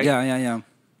die, right? Yeah.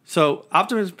 So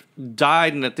Optimus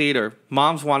died in the theater.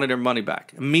 Moms wanted their money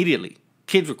back immediately.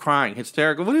 Kids were crying,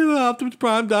 hysterical. What do you know? Optimus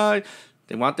Prime died.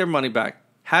 They want their money back.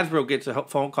 Hasbro gets a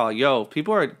phone call. Yo,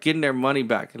 people are getting their money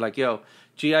back. Like, yo,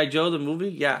 G.I. Joe, the movie?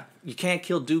 Yeah. You can't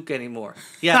kill Duke anymore.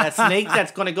 Yeah, that snake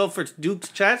that's going to go for Duke's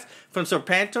chest from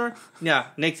Serpentor? Yeah,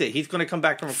 Nick's it. He's going to come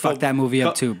back from a... Fuck that movie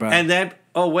up too, bro. And then,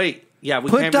 oh, wait. Yeah,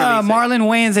 we put can't release Marlon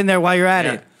Wayans in there while you're at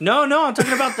it. No, I'm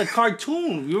talking about the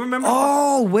cartoon. You remember?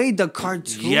 Oh, wait, the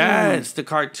cartoon. Yes, the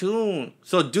cartoon.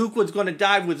 So Duke was going to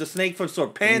die with the snake from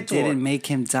Serpentor. They didn't make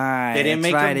him die. They didn't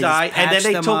make him die. And then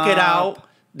they took it out.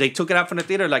 They took it out from the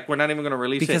theater. Like, we're not even going to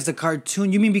release it. Because the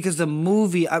cartoon. You mean because the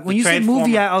movie. When you said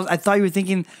movie, I thought you were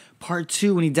thinking part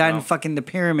 2 when he died in fucking the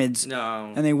pyramids.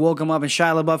 No. And they woke him up and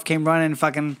Shia LaBeouf came running and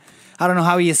fucking... I don't know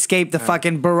how he escaped the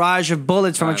fucking barrage of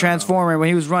bullets from a Transformer when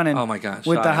he was running. Oh, my gosh.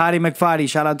 With the Hottie McFaddy.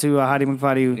 Shout out to Hottie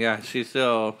McFaddy. Yeah, she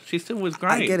still was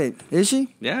great. I get it. Is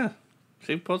she? Yeah.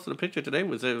 She posted a picture today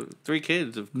with 3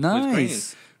 kids of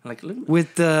nice. Like, look.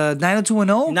 With the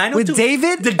 90210? With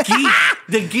David? The geek.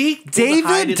 The geek.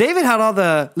 David had all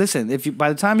the... Listen, by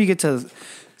the time you get to...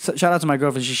 Shout out to my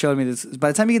girlfriend. She showed me this. By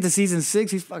the time you get to season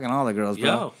 6, he's fucking all the girls, bro.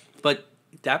 Yo, but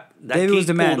that David geek was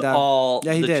the man, pulled all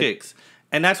the chicks.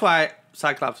 And that's why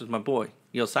Cyclops is my boy.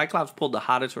 Yo, Cyclops pulled the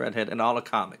hottest redhead in all the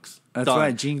comics. That's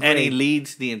right, Jean Grey. And he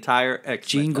leads the entire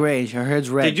X-Men. Jean Grey, her hair's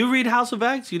red. Did you read House of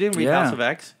X? You didn't read House of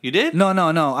X? You did? No.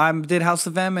 I did House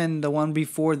of M and the one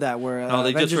before that where they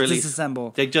Avengers just released.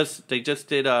 Disassemble. They just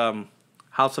did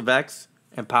House of X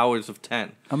and Powers of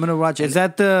 10. I'm gonna watch it. Is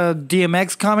that the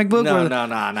DMX comic book? No, not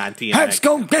DMX. X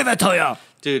gon' give it to you.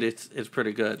 Dude, it's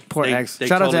pretty good. Poor X.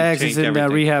 Shout out to X. He's in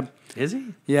rehab. Is he?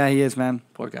 Yeah, he is, man.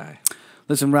 Poor guy.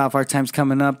 Listen, Ralph, our time's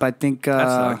coming up. I think that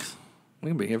sucks.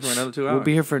 We can be here for another 2 hours. We'll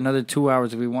be here for another 2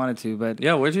 hours if we wanted to. But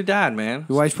yo, where's your dad, man?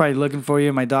 Your wife's probably looking for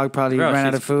you. My dog probably ran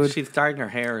out of food. She's dying her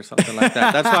hair or something like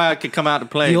that. That's why I could come out to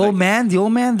play. The old man,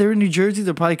 they're in New Jersey.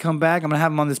 They'll probably come back. I'm gonna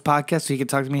have him on this podcast so he can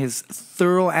talk to me his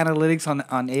thorough analytics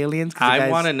on aliens. I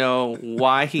want to know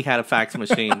why he had a fax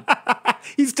machine.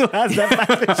 He still has that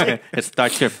fax machine. It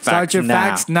starts your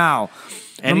fax now.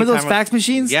 Remember those fax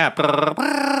machines? Yeah.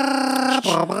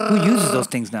 Who uses those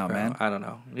things now, man? I don't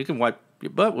know. You can wipe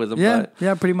your butt with them.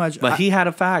 Yeah, pretty much. But he had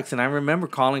a fax, and I remember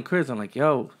calling Chris. I'm like,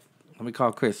 yo, let me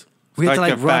call Chris. We had to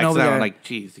like run over there. I'm like,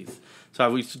 jeez.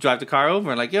 So we used to drive the car over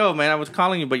and like, yo, man, I was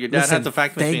calling you, but your dad has the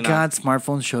fax machine. Thank God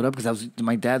smartphones showed up because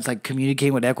my dad's like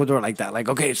communicating with Ecuador like that. Like,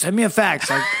 okay, send me a fax.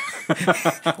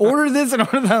 Like, order this and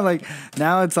order that. Like,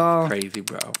 now it's all crazy,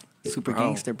 bro. Super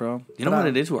gangster, bro. You know what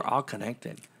it is? We're all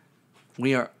connected.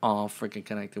 We are all freaking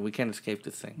connected. We can't escape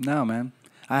this thing. No, man.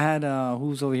 I had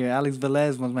who's over here? Alex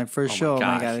Velez was my first show.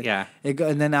 My gosh, yeah.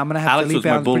 And then I'm gonna have Alex Felipe was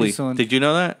my on bully. pretty soon. Did you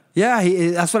know that? Yeah,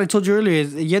 that's what I told you earlier.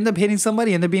 You end up hitting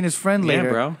somebody, end up being his friend later. Yeah,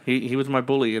 bro. He was my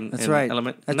bully in right.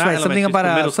 Element. That's right. Something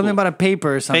about a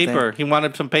paper or something. Paper. He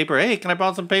wanted some paper. Hey, can I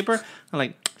borrow some paper? I'm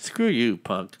like, screw you,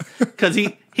 punk. Because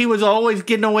he was always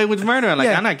getting away with murder. I'm like,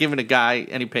 I'm not giving a guy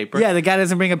any paper. Yeah, the guy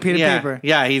doesn't bring a piece of paper.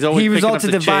 Yeah, he's always picking up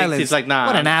the violence. He's like, nah.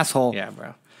 What an asshole. Yeah,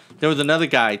 bro. There was another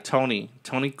guy, Tony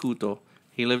Couto.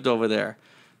 He lived over there.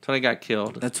 Tony got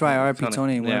killed. That's right, R.I.P.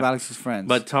 Tony, one of Alex's friends.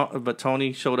 But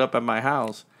Tony showed up at my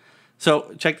house.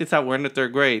 So check this out. We're in the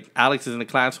 3rd grade. Alex is in the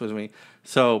class with me.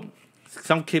 So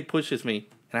some kid pushes me,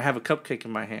 and I have a cupcake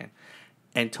in my hand.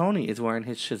 And Tony is wearing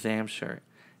his Shazam shirt.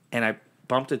 And I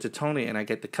bumped into Tony, and I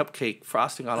get the cupcake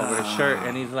frosting all over his shirt.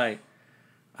 And he's like,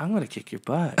 I'm going to kick your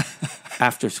butt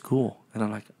after school. And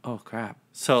I'm like, oh, crap.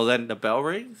 So then the bell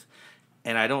rings,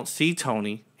 and I don't see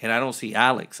Tony, and I don't see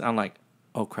Alex. I'm like,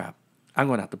 oh, crap. I'm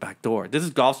going out the back door. This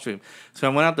is Gulfstream. So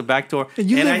I went out the back door.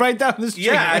 And you live right down the street.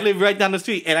 Yeah, I live right down the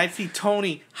street. And I see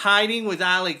Tony hiding with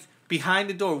Alex behind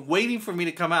the door, waiting for me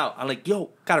to come out. I'm like,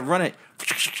 yo, got to run it.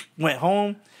 Went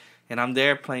home, and I'm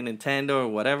there playing Nintendo or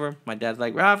whatever. My dad's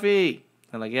like, Rafi.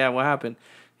 I'm like, yeah, what happened?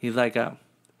 He's like,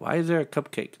 why is there a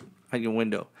cupcake at your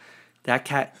window? That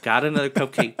cat got another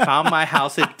cupcake, found my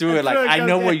house, and threw it. Like, I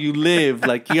know where you live.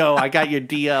 Like, yo, I got your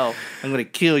DL. I'm going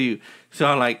to kill you. So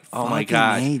I'm like, oh my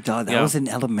God. Hey, dog, that was in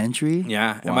elementary?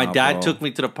 Yeah. And my dad took me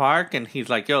to the park, and he's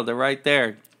like, yo, they're right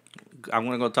there. I'm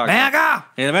going to go talk to them.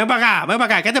 Ven para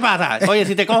acá. ¿Qué te pasa? Oye,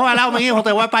 si te cojo al lado, mi hijo,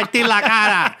 te voy a partir la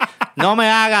cara. No me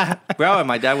hagas. Bro, and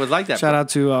my dad was like that. Shout out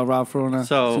to Ralph Rona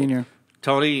Sr.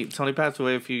 Tony passed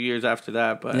away a few years after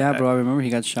that. But yeah, bro, I remember he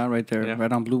got shot right there,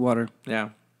 right on Blue Water. Yeah.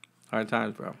 Hard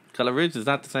times, bro. Color Ridge is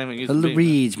not the same as it used to be. Color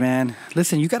Ridge, man.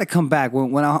 Listen, you got to come back.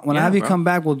 When I have you come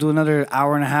back, we'll do another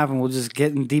hour and a half, and we'll just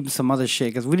get in deep some other shit.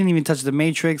 Because we didn't even touch The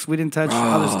Matrix. We didn't touch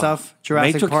other stuff.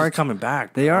 Jurassic Matrix Park is coming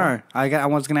back. Bro. They are. I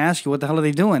was going to ask you, what the hell are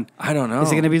they doing? I don't know. Is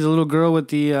it going to be the little girl with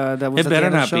the that was? It better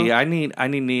not be. I need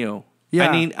Neo. Yeah.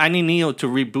 I need Neo to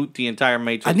reboot the entire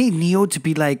Matrix. I need Neo to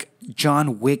be like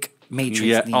John Wick. Matrix.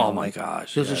 Yeah. Neo. Oh my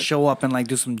gosh. He'll just show up and like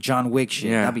do some John Wick shit.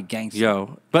 Yeah. That'd be gangster.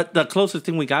 Yo. But the closest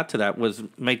thing we got to that was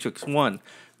Matrix 1.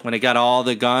 When they got all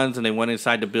the guns and they went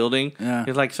inside the building. Yeah.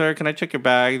 He's like, sir, can I check your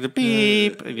bags?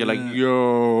 Beep. And you're like,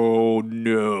 yo,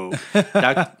 no.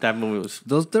 that movie was...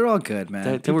 They're all good,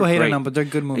 man. People hate on them, but they're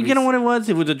good movies. You know what it was?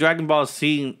 It was a Dragon Ball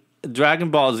Z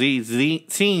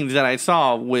scenes that I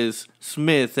saw with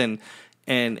Smith and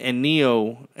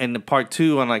Neo in the part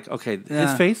 2. I'm like, okay,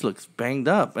 his face looks banged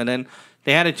up. And then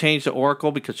they had to change the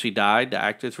Oracle because she died. The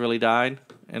actress really died.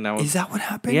 And that was, is that what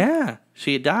happened? Yeah,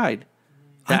 she had died.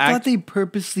 I thought they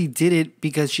purposely did it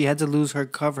because she had to lose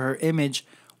her image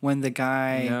when the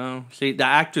guy... No, see, the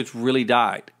actress really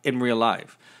died in real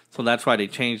life. So that's why they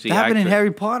changed the actress. That happened in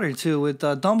Harry Potter, too, with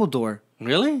Dumbledore.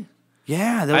 Really?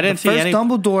 Yeah, the first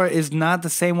Dumbledore is not the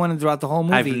same one throughout the whole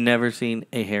movie. I've never seen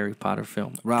a Harry Potter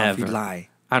film. Ralph, ever. you lie.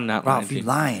 I'm not lying. Ralph, you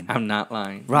lying. I'm not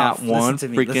lying. Ralph, not one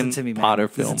freaking Potter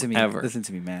film ever. Listen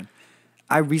to me, man.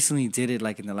 I recently did it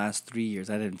like in the last 3 years.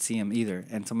 I didn't see him either.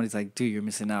 And somebody's like, dude, you're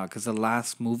missing out. Because the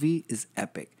last movie is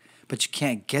epic. but you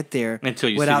can't get there until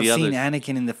you without see the seeing others.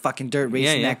 Anakin in the fucking dirt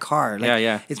racing that car.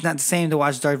 Like, it's not the same to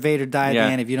watch Darth Vader die at the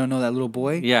end if you don't know that little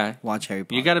boy. Yeah. Watch Harry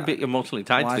Potter. You got to be emotionally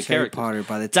tied to the character. Watch Harry Potter.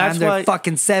 By the time they're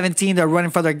fucking 17, they're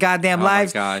running for their goddamn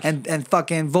lives. And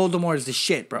fucking Voldemort is the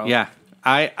shit, bro. Yeah.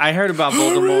 I heard about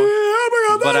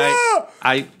Voldemort, but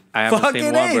I haven't fucking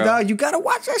seen one, bro. Dog, you gotta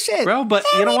watch that shit, bro. But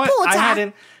you know what?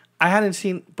 I hadn't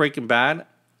seen Breaking Bad.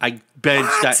 I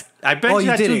binged that. I binged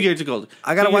that 2 years ago.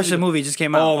 I gotta watch the movie. It just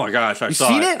came out. Oh my gosh, I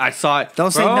saw it. I saw it. Don't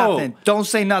say nothing. Don't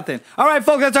say nothing. All right,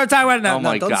 folks, that's our time right now. Oh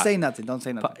my God. Don't say nothing. Don't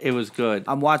say nothing. It was good.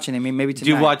 I'm watching it. Maybe tonight.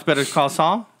 Do you watch Better Call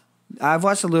Saul? I've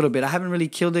watched a little bit. I haven't really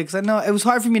killed it because I know it was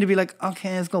hard for me to be like,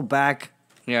 okay, let's go back.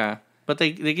 Yeah, but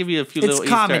they give you a few little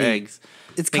Easter eggs.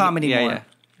 It's comedy more. Yeah.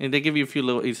 And they give you a few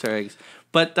little Easter eggs.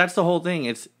 But that's the whole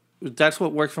thing. That's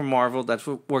what works for Marvel. That's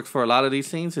what works for a lot of these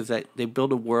things is that they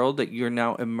build a world that you're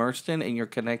now immersed in and you're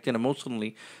connected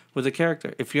emotionally with the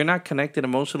character. If you're not connected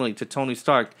emotionally to Tony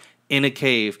Stark in a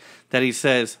cave that he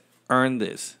says, earn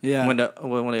this. Yeah. When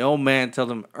the old man tells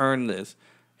him, earn this.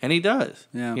 And he does.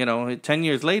 Yeah. You know, 10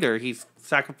 years later, he's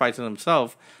sacrificing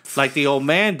himself like the old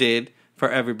man did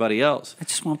for everybody else. I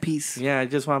just want peace. Yeah, I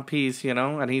just want peace, you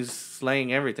know, and he's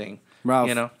slaying everything. Ralph,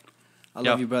 you know, I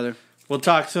love you, brother. We'll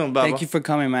talk soon, Bubba. Thank you for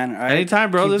coming, man. All right?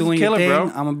 Anytime, bro. This is killer, bro.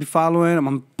 I'm gonna be following. I'm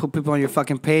gonna put people on your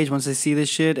fucking page once they see this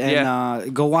shit,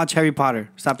 and go watch Harry Potter.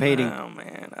 Stop hating. Oh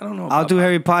man, I don't know. I'll do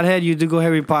Harry Pothead. You do go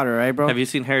Harry Potter, right, bro? Have you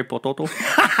seen Harry Potter?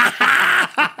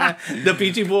 The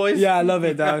Peachy Boys. Yeah, I love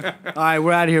it, dog. All right,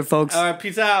 we're out of here, folks. All right,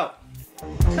 peace out.